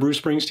diehard Bruce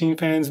Springsteen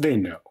fans, they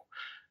know,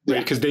 right?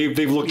 Because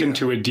they've looked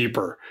into it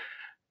deeper,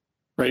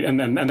 right?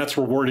 And that's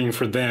rewarding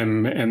for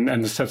them,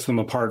 and sets them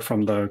apart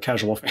from the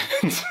casual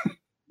fans.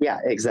 Yeah,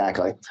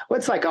 exactly. Well,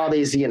 it's like all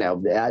these, you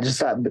know, I just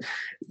thought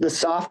the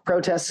soft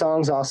protest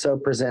songs also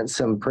present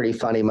some pretty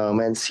funny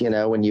moments, you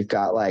know, when you've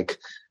got like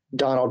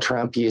Donald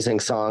Trump using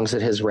songs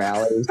at his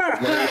rallies.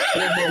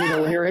 And the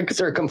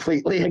lyrics are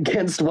completely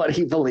against what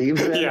he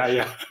believes in.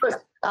 Yeah.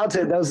 I'll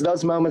tell you,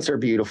 those moments are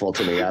beautiful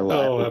to me. I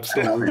love. Oh,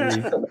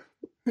 absolutely.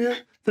 Yeah,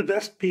 the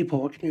best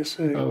people. What can you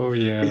say? Oh,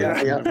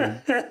 yeah.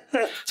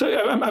 So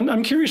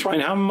I'm curious,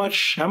 Ryan, how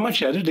much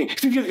editing?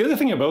 The other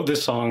thing about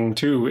this song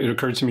too, it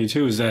occurred to me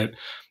too, is that,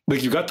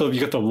 like, you got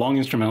the long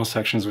instrumental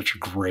sections, which are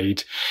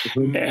great,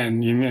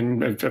 and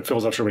it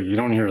fills up. You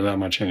don't hear that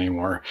much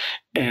anymore,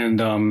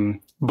 and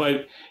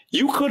but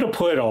you could have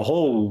put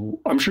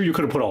I'm sure you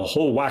could have put a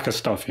whole whack of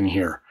stuff in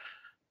here.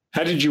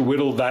 How did you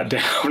whittle that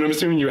down? I'm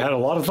assuming you had a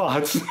lot of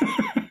thoughts.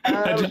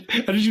 How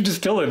did you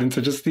distill it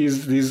into just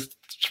these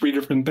three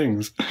different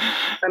things?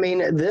 I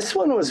mean, this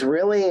one was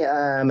really,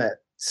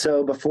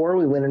 so before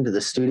we went into the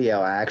studio,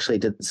 I actually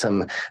did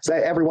so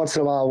every once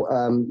in a while,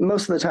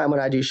 most of the time when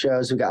I do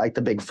shows, we got like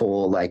the big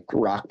full like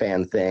rock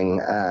band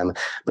thing.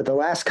 But the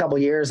last couple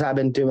of years I've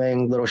been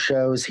doing little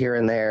shows here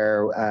and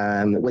there,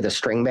 with a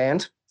string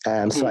band.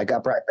 So like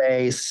upright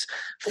bass,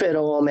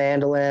 fiddle,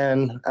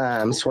 mandolin,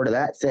 sort of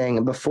that thing.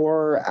 And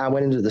before I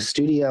went into the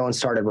studio and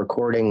started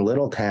recording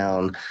Little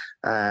Town,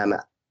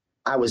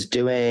 I was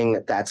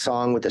doing that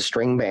song with the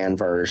string band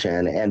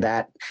version, and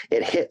that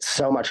it hit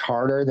so much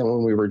harder than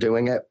when we were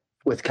doing it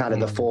with kind of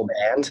the full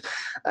band.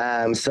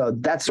 So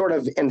that sort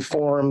of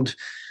informed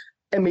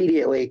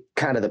immediately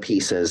kind of the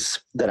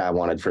pieces that I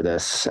wanted for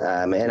this.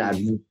 And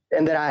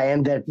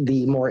that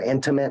the more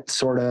intimate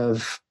sort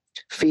of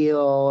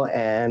feel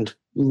and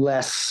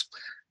less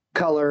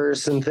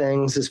colors and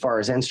things as far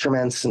as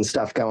instruments and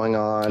stuff going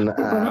on.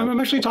 I'm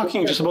actually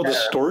talking just about the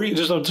story,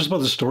 just about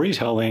the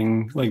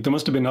storytelling. Like there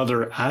must have been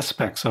other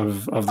aspects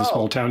of the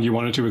small town you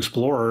wanted to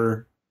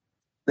explore.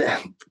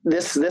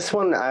 This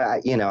one, I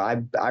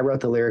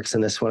wrote the lyrics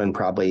in this one in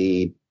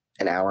probably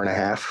an hour and a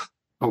half.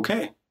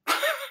 Okay.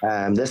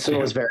 This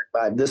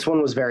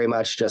one was very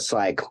much just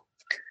like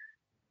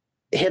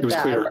hit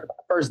that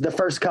the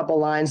first couple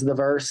lines of the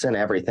verse, and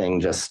everything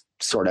just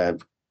sort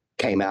of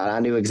came out. I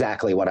knew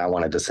exactly what I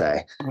wanted to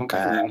say.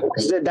 Okay.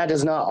 That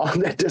does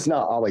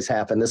not always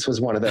happen. This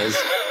was one of those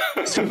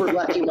super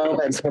lucky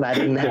moments when I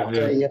didn't have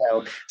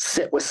to,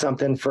 sit with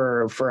something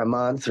for a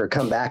month or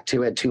come back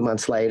to it 2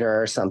 months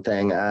later or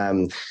something.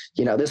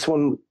 This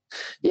one,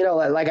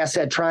 like I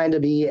said, trying to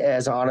be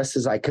as honest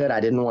as I could. I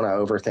didn't want to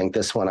overthink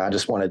this one. I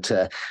just wanted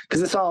to,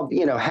 because this all,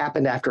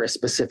 happened after a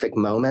specific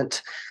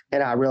moment,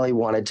 and I really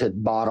wanted to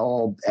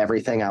bottle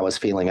everything I was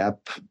feeling at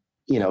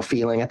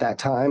that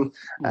time.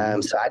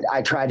 So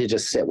I tried to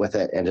just sit with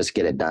it and just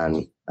get it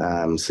done.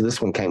 So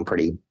this one came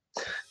pretty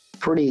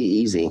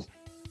easy.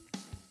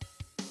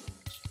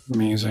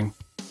 Amazing.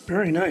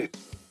 Very nice.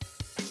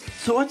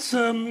 So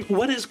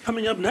what is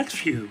coming up next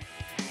for you?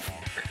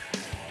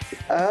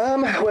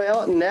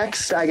 Well,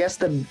 next, I guess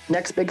the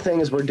next big thing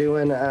is we're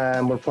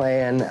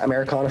playing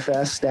Americana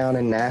Fest down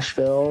in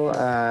Nashville,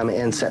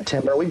 in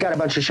September. We've got a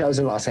bunch of shows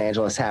in Los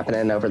Angeles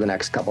happening over the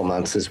next couple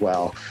months as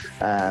well.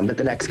 But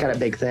the next kind of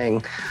big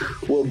thing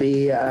will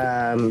be,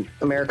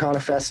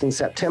 Americana Fest in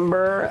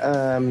September,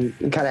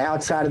 kind of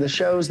outside of the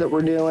shows that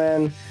we're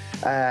doing.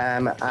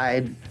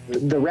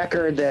 The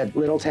record that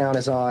Little Town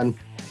is on,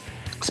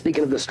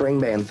 speaking of the string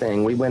band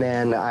thing,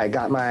 I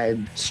got my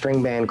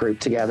string band group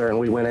together and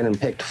we went in and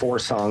picked 4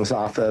 songs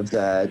off of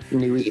the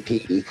new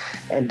EP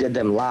and did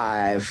them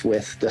live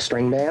with the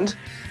string band.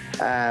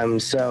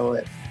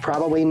 So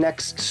probably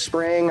next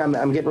spring,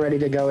 I'm getting ready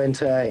to go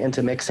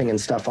into mixing and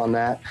stuff on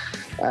that.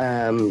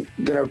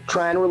 Gonna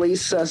try and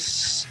release a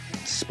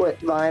split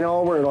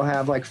vinyl where it'll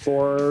have like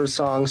 4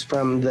 songs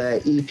from the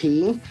EP,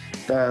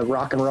 the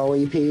rock and roll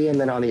EP, and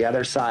then on the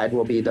other side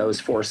will be those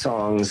 4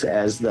 songs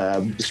as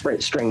the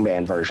string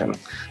band version.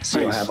 So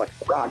You'll have like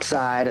the rock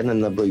side and then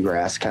the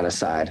bluegrass kind of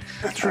side.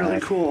 That's really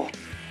cool.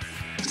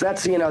 So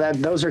that's,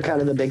 those are kind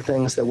of the big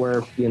things that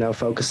we're,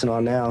 focusing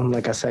on now.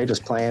 Like I say,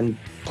 just playing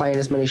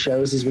as many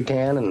shows as we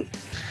can and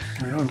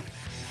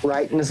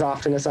writing as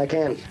often as I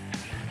can.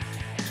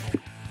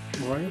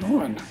 Right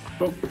on.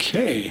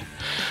 Okay,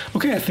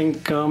 I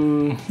think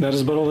that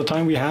is about all the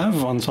time we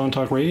have on Song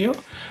Talk Radio.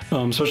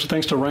 Special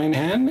thanks to Ryan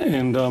Hahn.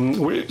 And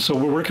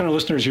where can our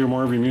listeners hear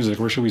more of your music?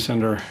 Where should we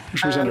send our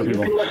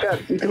people?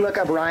 You can look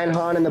up Ryan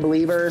Hahn and the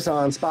Believers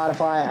on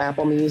Spotify,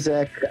 Apple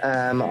Music,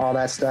 all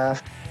that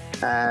stuff.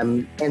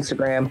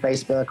 Instagram,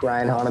 Facebook,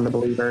 Ryan Hahn and the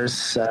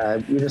Believers.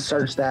 You just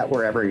search that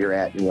wherever you're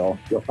at, and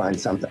you'll find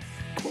something.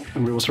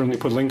 And we will certainly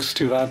put links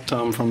to that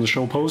from the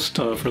show post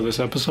for this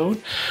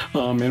episode.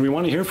 And we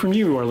want to hear from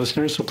you, our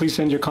listeners, so please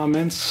send your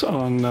comments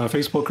on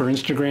Facebook or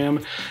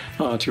Instagram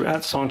to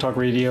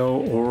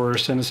 @SongTalkRadio, or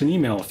send us an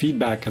email,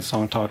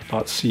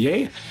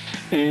 feedback@songtalk.ca.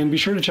 And be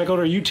sure to check out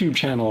our YouTube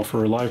channel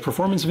for live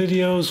performance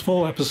videos,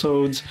 full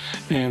episodes,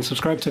 and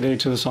subscribe today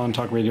to the Song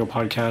Talk Radio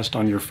podcast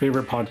on your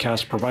favorite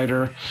podcast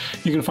provider.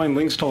 You can find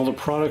links to all the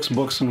products,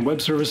 books, and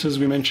web services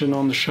we mentioned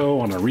on the show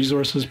on our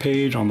resources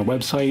page on the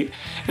website.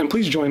 And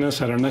please join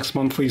us at our next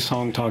monthly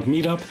Song Talk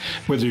meetup.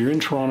 Whether you're in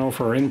Toronto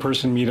for our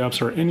in-person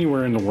meetups or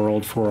anywhere in the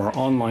world for our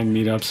online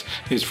meetups,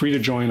 it's free to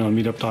join on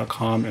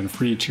meetup.com and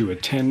free to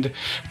attend.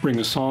 Bring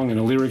a song and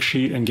a lyric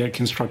sheet and get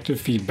constructive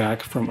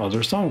feedback from other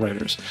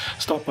songwriters.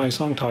 Stop by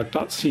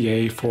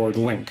songtalk.ca for the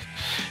link.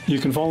 You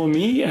can follow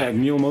me at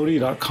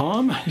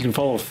neilmodi.com. You can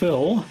follow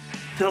Phil.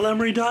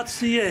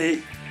 PhilEmery.ca.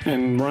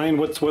 And Ryan,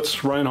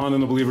 what's Ryan Hahn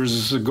and the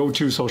Believers'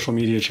 go-to social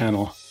media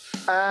channel?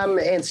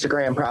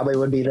 Instagram probably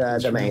would be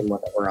the main one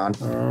that we're on.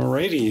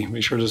 Alrighty,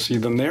 be sure to see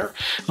them there.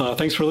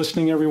 Thanks for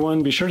listening,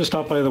 everyone. Be sure to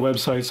stop by the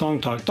website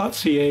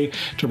songtalk.ca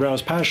to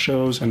browse past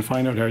shows and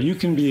find out how you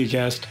can be a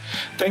guest.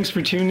 Thanks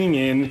for tuning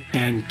in,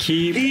 and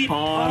keep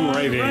on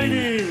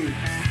writing.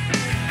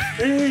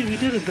 Hey, we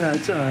did it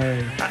that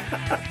time.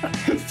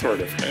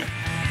 Sort of.